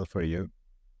out well for you.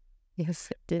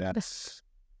 Yes, it did.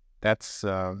 That's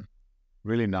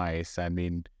really nice. I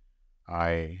mean,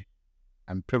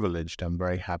 I'm privileged. I'm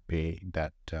very happy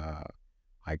that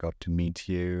I got to meet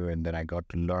you, and then I got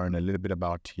to learn a little bit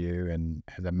about you. And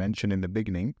as I mentioned in the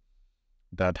beginning,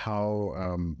 that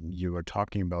how you were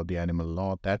talking about the animal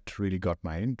law, that really got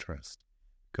my interest.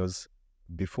 Because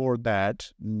before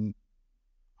that,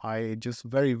 I just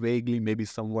very vaguely, maybe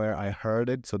somewhere I heard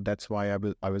it. So that's why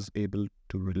I was able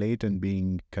to relate and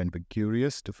being kind of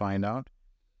curious to find out.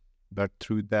 But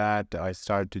through that, I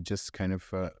started to just kind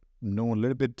of know a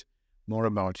little bit more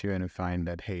about you, and I find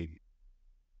that, hey,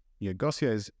 Gosia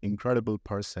is incredible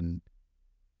person.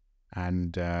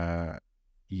 And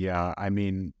yeah, I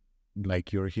mean,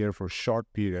 like you're here for a short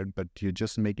period, but you're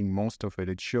just making most of it.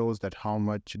 It shows that how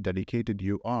much dedicated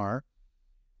you are,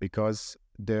 because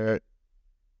there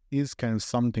is kind of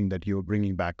something that you're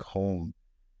bringing back home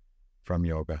from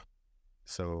yoga.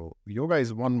 So yoga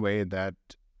is one way that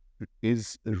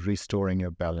is restoring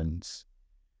your balance.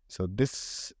 So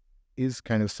this is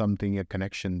kind of something, a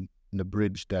connection, the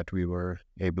bridge that we were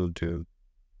able to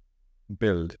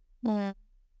build. Yeah.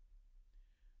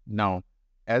 Now,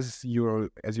 as you're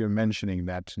mentioning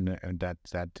that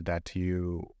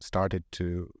you started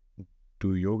to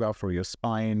do yoga for your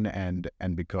spine, and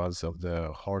because of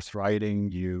the horse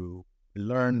riding, you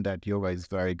learned that yoga is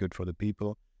very good for the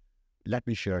people. Let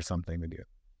me share something with you.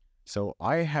 So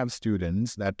I have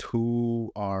students that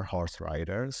who are horse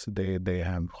riders. They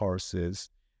have horses,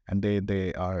 and they're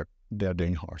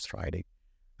doing horse riding.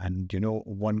 And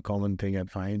one common thing I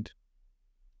find,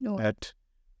 No. that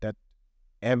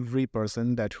every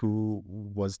person that who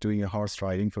was doing a horse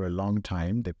riding for a long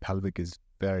time, the pelvic is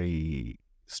very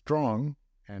strong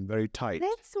and very tight.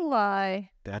 That's why.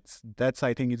 That's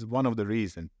I think is one of the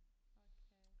reasons.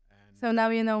 So now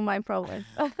you know my problem.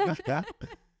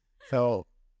 So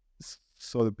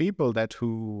the people that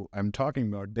who I'm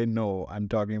talking about, they know I'm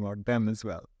talking about them as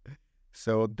well.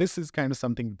 So this is kind of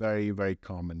something very, very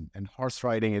common, and horse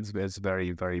riding is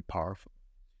very, very powerful.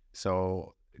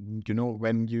 So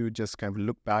when you just kind of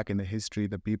look back in the history,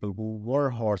 the people who were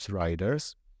horse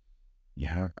riders,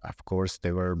 yeah, of course,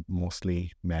 they were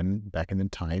mostly men back in the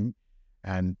time.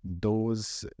 And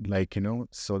those,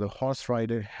 so the horse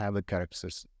rider have a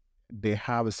characteristics. They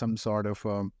have some sort of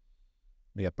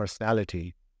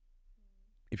personality.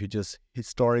 If you just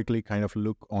historically kind of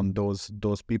look on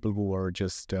those people who were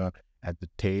just at the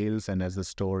tales and as the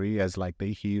story, as like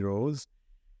the heroes,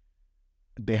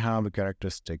 they have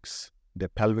characteristics. Their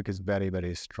pelvic is very,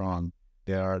 very strong.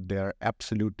 They are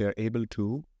absolute. They're able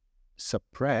to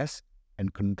suppress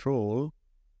and control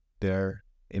their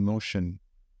emotion.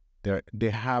 They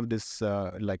have this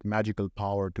like magical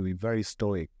power to be very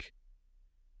stoic.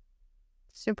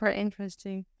 Super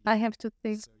interesting. I have to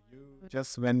think. So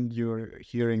just when you're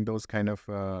hearing those kind of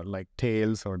like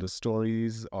tales or the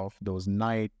stories of those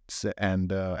knights and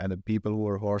the people who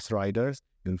are horse riders,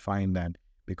 you'll find that,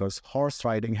 because horse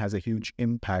riding has a huge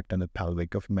impact on the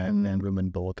pelvic of men and women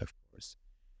both, of course.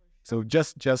 So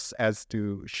just as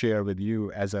to share with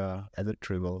you as a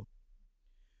trivial.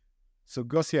 So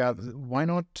Gosia, why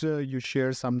not you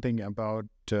share something about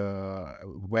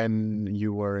when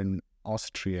you were in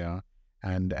Austria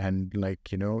and like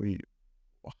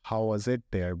how was it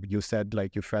there? You said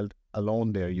like you felt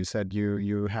alone there. You said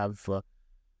you have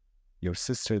your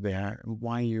sister there.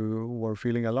 Why you were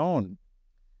feeling alone?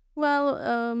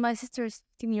 Well, my sister is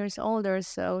 15 years older,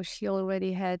 so she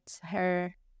already had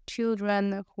her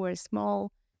children who were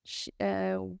small.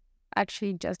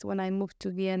 Actually, just when I moved to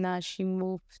Vienna, she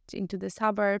moved into the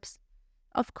suburbs.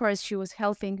 Of course, she was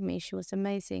helping me. She was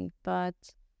amazing, but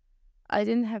I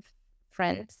didn't have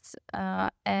friends,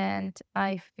 and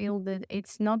I feel that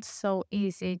it's not so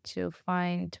easy to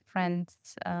find friends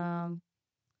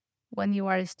when you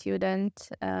are a student.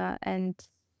 And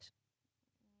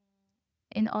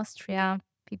in Austria,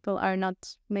 people are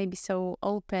not maybe so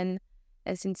open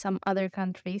as in some other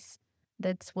countries.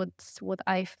 That's what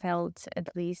I felt,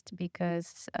 at least,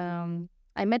 because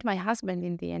I met my husband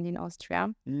in the end in Austria,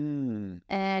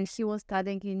 and he was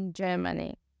studying in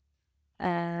Germany.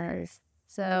 Uh,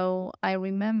 so I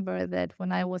remember that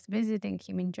when I was visiting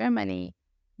him in Germany,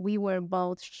 we were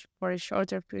both for a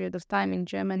shorter period of time in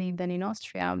Germany than in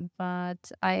Austria,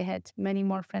 but I had many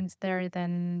more friends there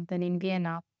than in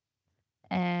Vienna.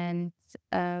 And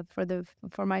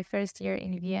for my first year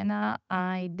in Vienna,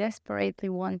 I desperately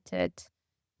wanted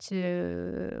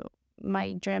to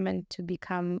my German to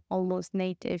become almost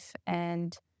native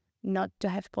and not to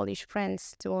have Polish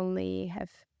friends, to only have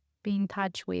be in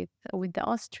touch with the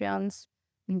Austrians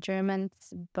and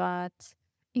Germans. But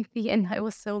in the end, I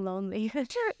was so lonely.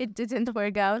 It didn't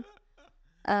work out.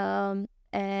 Um,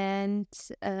 and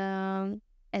um,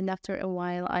 and after a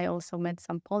while, I also met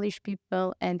some Polish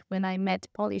people. And when I met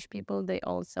Polish people, they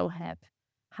also have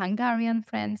Hungarian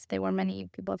friends. There were many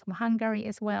people from Hungary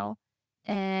as well.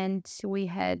 And we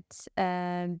had a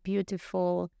uh,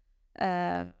 beautiful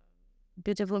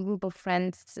group of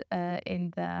friends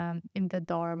in the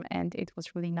dorm, and it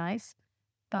was really nice.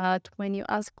 But when you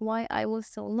ask why I was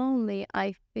so lonely,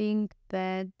 I think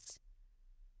that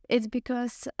it's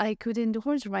because I couldn't do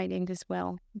horse riding as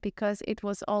well, because it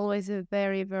was always a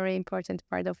very, very important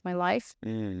part of my life.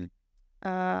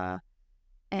 Uh,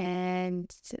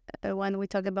 and when we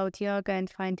talk about yoga and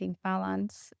finding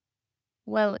balance,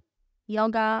 well,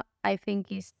 yoga, I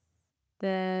think, is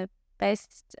the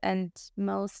best and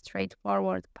most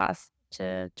straightforward path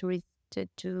to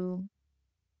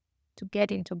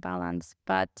get into balance.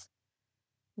 But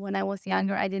when I was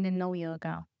younger, I didn't know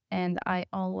yoga, and I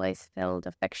always felt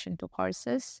affection to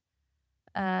horses.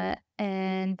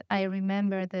 And I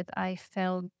remember that I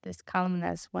felt this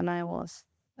calmness when I was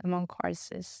among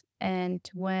horses. And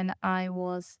when I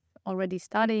was already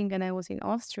studying and I was in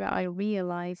Austria, I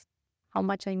realized how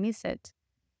much I miss it.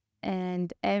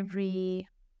 And every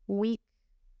week,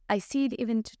 I see it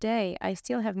even today. I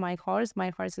still have my horse.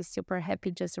 My horse is super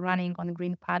happy just running on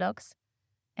green paddocks.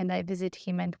 And I visit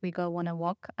him and we go on a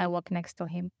walk. I walk next to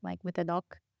him, like with a dog.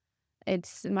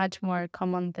 It's much more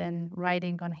common than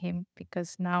riding on him,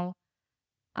 because now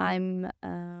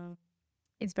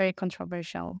it's very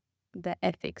controversial, the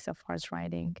ethics of horse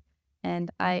riding.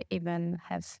 And I even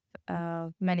have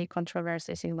many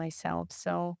controversies in myself.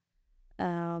 So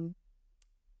um,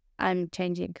 I'm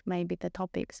changing maybe the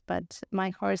topics, but my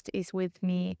horse is with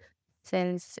me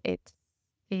since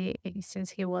since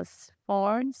he was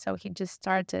 4, so he just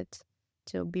started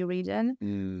to be ridden.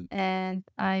 And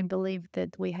I believe that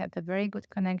we have a very good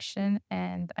connection,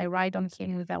 and I ride on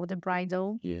him without a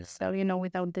bridle. So,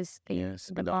 without this thing, Yes,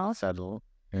 the without mouth. saddle,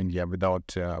 and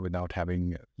without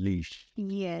having leash.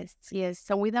 Yes, yes.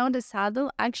 So without a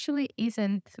saddle actually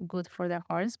isn't good for the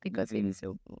horse, because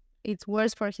it's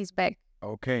worse for his back.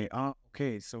 Okay.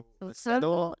 Okay. So So the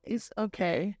saddle is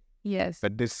okay. Yes.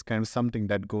 but this kind of something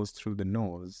that goes through the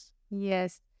nose.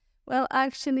 Yes. Well,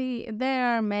 actually, there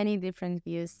are many different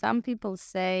views. Some people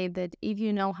say that if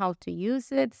you know how to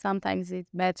use it, sometimes it's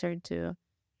better to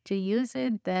use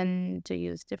it than to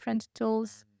use different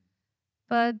tools.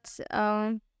 But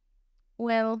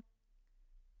well,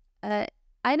 uh,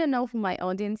 I don't know who my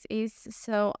audience is,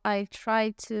 so I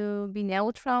try to be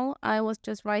neutral. I was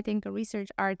just writing a research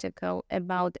article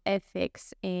about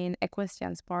ethics in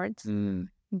equestrian sports,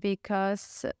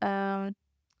 because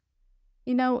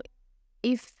you know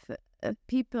if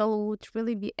people would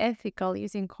really be ethical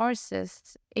using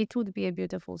horses, it would be a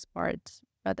beautiful sport.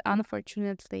 But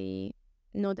unfortunately,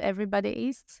 not everybody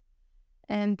is.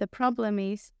 And the problem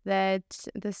is that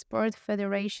the sport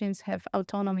federations have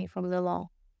autonomy from the law.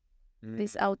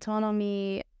 This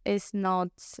autonomy is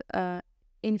not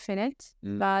infinite,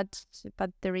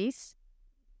 but there is.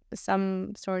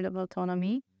 some sort of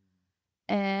autonomy.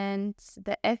 And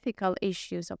the ethical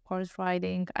issues of horse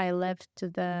riding, I left to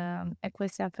the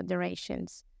equestrian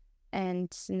federations.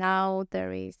 And now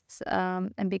there is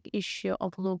a big issue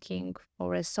of looking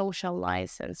for a social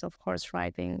license of horse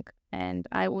riding. And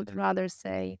I would rather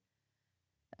say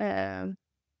um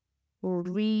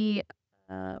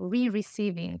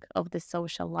re-receiving of the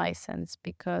social license,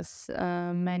 because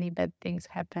many bad things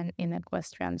happen in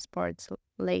equestrian sports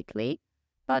lately.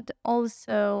 But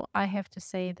also, I have to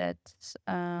say that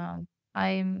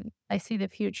I see the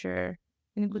future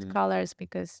in good colors,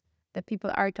 because the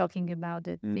people are talking about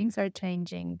it. Things are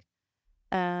changing,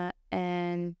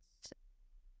 and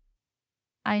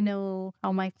I know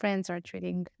how my friends are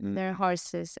treating their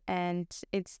horses, and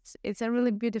it's a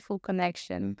really beautiful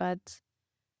connection. But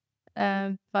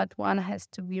one has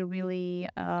to be really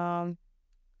uh,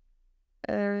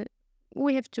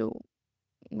 we have to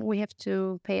we have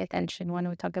to pay attention when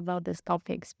we talk about these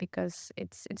topics, because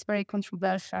it's very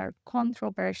controversial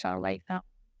right now.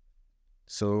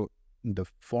 So the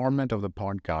format of the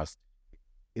podcast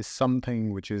is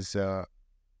something which is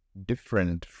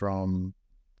different from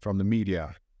the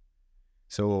media.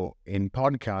 So in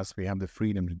podcasts, we have the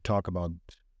freedom to talk about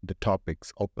the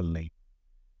topics openly.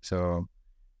 So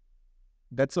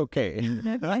that's okay.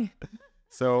 Okay.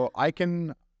 So I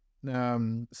can,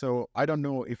 so I don't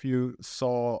know if you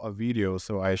saw a video.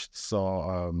 So I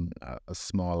saw a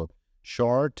small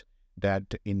short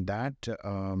that in that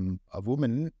a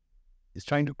woman is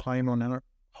trying to climb on her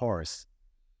horse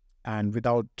and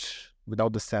without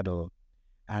the saddle,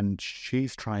 and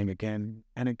she's trying again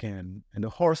and again, and the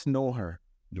horse know her,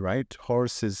 right?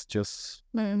 Horse is just,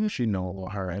 she know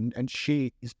her, and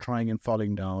she is trying and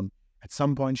falling down. At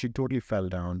some point she totally fell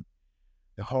down,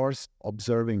 the horse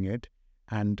observing it,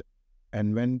 and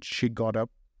when she got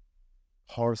up,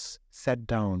 horse sat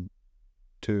down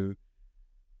to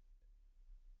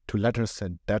let her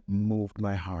sit. That moved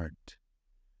my heart.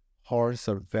 Horse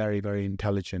are very, very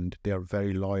intelligent. They are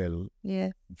very loyal.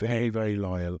 Yeah. Very, very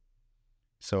loyal.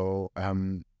 So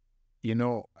we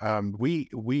know.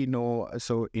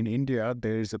 So in India,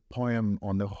 there is a poem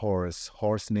on the horse.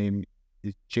 Horse name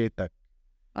is Chetak.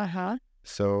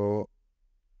 So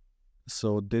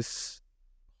this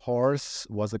horse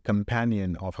was a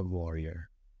companion of a warrior,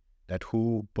 that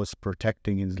who was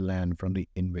protecting his land from the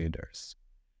invaders.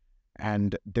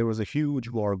 And there was a huge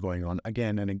war going on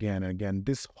again and again and again.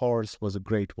 This horse was a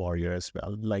great warrior as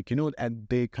well. And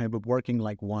they kind of working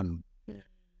like one. Yeah.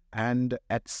 And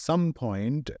at some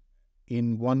point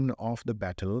in one of the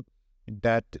battle,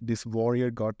 that this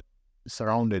warrior got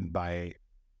surrounded by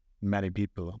many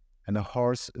people. And the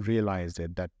horse realized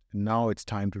it, that now it's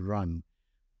time to run.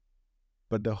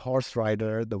 But the horse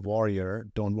rider, the warrior,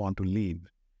 don't want to leave.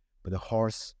 But the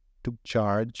horse took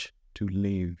charge to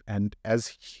leave, and as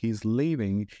he's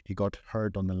leaving, he got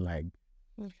hurt on the leg.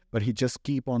 But he just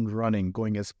keep on running,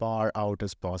 going as far out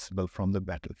as possible from the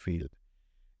battlefield.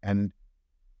 And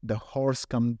the horse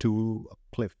come to a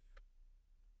cliff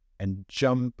and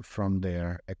jump from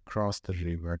there across the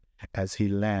river. As he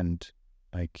land,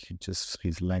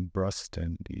 his leg burst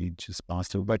and he just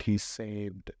passed away, but he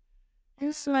saved.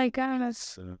 Yes, my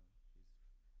goodness.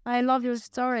 I love your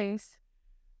stories.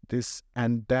 This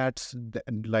and that's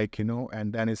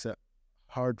and then it's a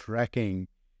heart-wrenching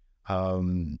a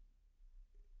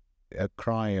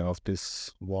cry of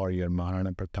this warrior,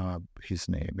 Maharana Pratap, his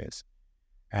name is,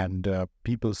 and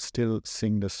people still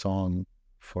sing the song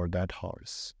for that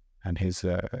horse and his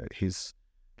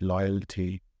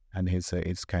loyalty, and his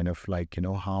it's kind of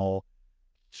how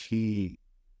he,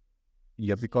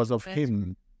 because of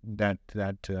him, that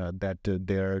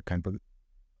their kind of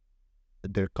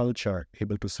their culture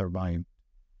able to survive.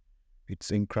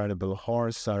 It's incredible.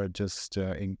 Horses are just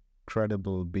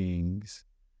incredible beings,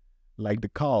 like the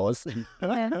cows.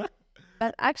 Yeah.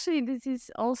 But actually, this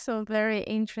is also very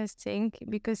interesting,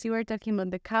 because you were talking about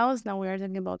the cows. Now we are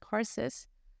talking about horses.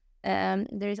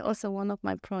 There is also one of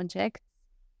my projects,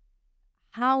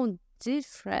 how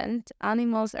different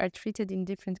animals are treated in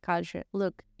different cultures.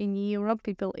 Look, in Europe,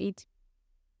 people eat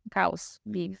cows,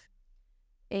 beef.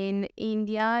 In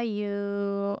India,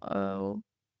 you,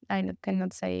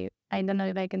 cannot say, I don't know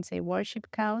if I can say worship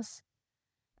cows.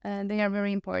 They are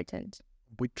very important.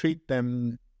 We treat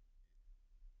them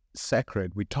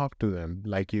sacred. We talk to them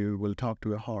like you will talk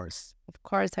to a horse. Of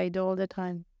course, I do all the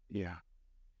time. Yeah.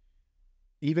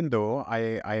 Even though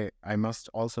I must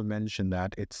also mention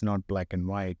that it's not black and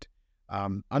white.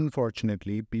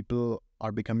 Unfortunately, people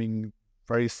are becoming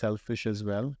very selfish as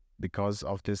well, because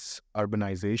of this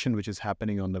urbanization which is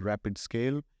happening on the rapid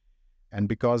scale, and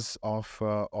because of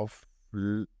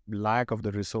lack of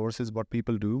the resources, what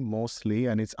people do mostly,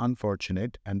 and it's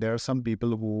unfortunate, and there are some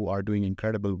people who are doing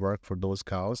incredible work for those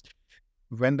cows.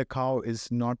 When the cow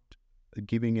is not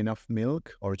giving enough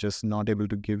milk or just not able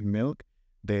to give milk,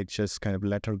 they just kind of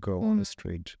let her go on the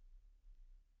street.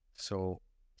 So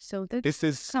this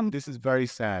is very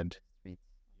sad.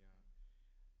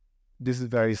 This is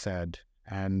very sad,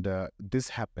 and this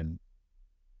happened.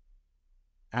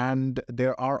 And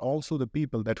there are also the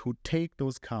people that who take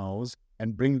those cows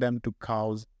and bring them to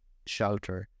cows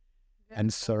shelter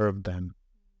and serve them.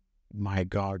 My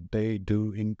God, they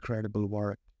do incredible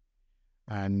work.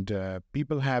 And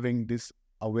people having this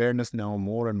awareness now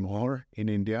more and more in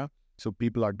India. So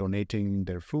people are donating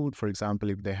their food. For example,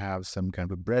 if they have some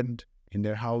kind of bread in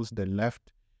their house, they left.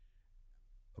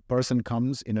 A person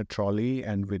comes in a trolley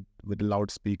and with a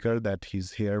loudspeaker that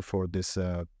he's here for this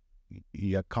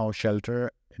cow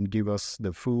shelter, and give us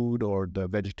the food or the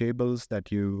vegetables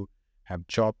that you have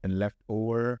chopped and left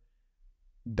over,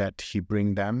 that he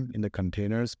bring them in the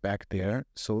containers back there.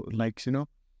 So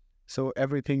so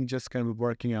everything just kind of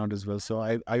working out as well. So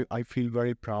I feel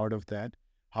very proud of that.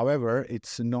 However,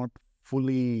 it's not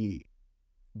fully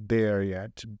there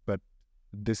yet, but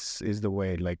this is the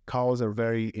way. Like, cows are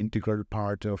very integral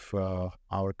part of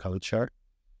our culture.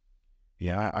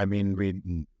 Yeah, I mean,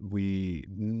 we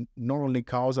not only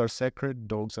cows are sacred,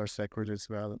 dogs are sacred as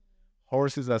well.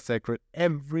 Horses are sacred.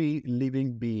 Every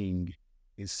living being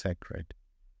is sacred.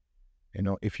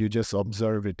 If you just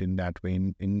observe it in that way,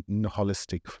 in a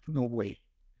holistic way.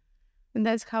 And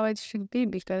that's how it should be,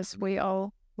 because we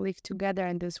all live together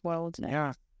in this world.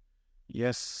 Yeah.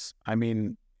 Yes. I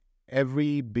mean,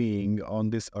 every being on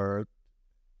this earth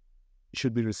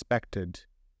should be respected.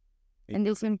 And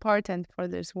it's important for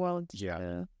this world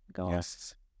to go.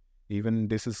 Yes. Even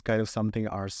this is kind of something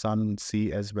our son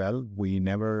see as well. We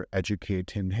never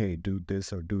educate him, hey, do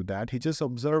this or do that. He just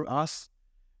observe us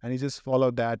and he just follow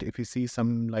that. If he sees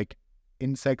some like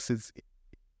insects is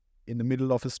in the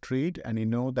middle of a street and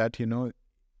that,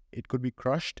 it could be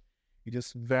crushed, he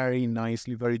just very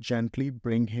nicely, very gently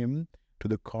bring him to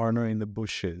the corner in the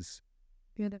bushes.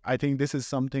 Beautiful. I think this is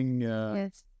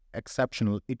something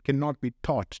exceptional. It cannot be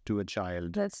taught to a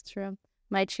child. That's true.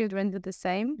 My children do the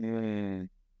same.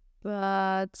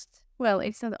 But, well,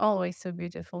 it's not always so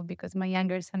beautiful, because my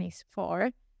younger son is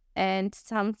 4. And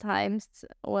sometimes,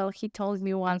 he told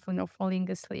me once when falling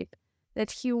asleep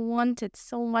that he wanted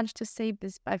so much to save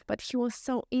this bag, but he was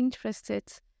so interested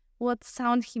what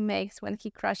sound he makes when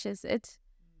he crushes it.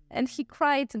 And he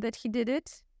cried that he did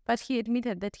it, but he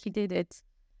admitted that he did it.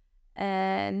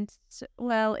 And,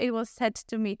 it was sad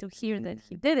to me to hear that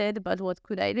he did it, but what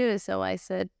could I do? So I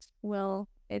said,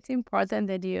 it's important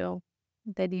that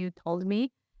you told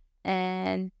me,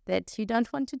 and that you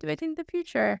don't want to do it in the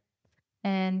future.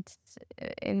 And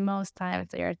in most times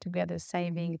they are together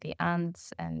saving the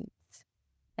ants and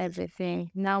everything.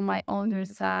 Now my older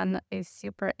son is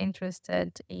super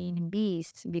interested in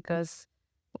bees, because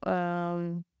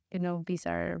bees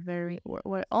are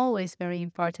were always very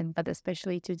important, but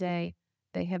especially today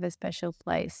they have a special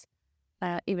place,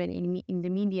 even in the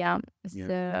media.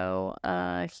 So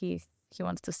he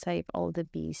wants to save all the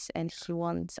bees, and he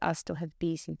wants us to have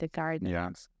bees in the garden. Yeah.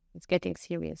 It's getting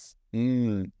serious.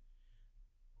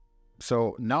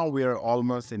 So now we are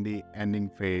almost in the ending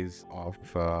phase of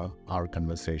our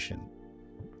conversation.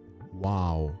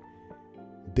 Wow.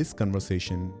 This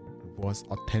conversation was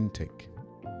authentic,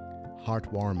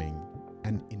 heartwarming,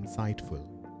 and insightful.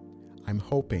 I'm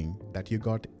hoping that you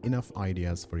got enough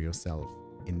ideas for yourself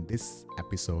in this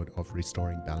episode of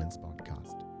Restoring Balance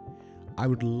podcast. I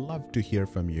would love to hear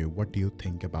from you. What do you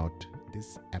think about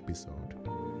this episode?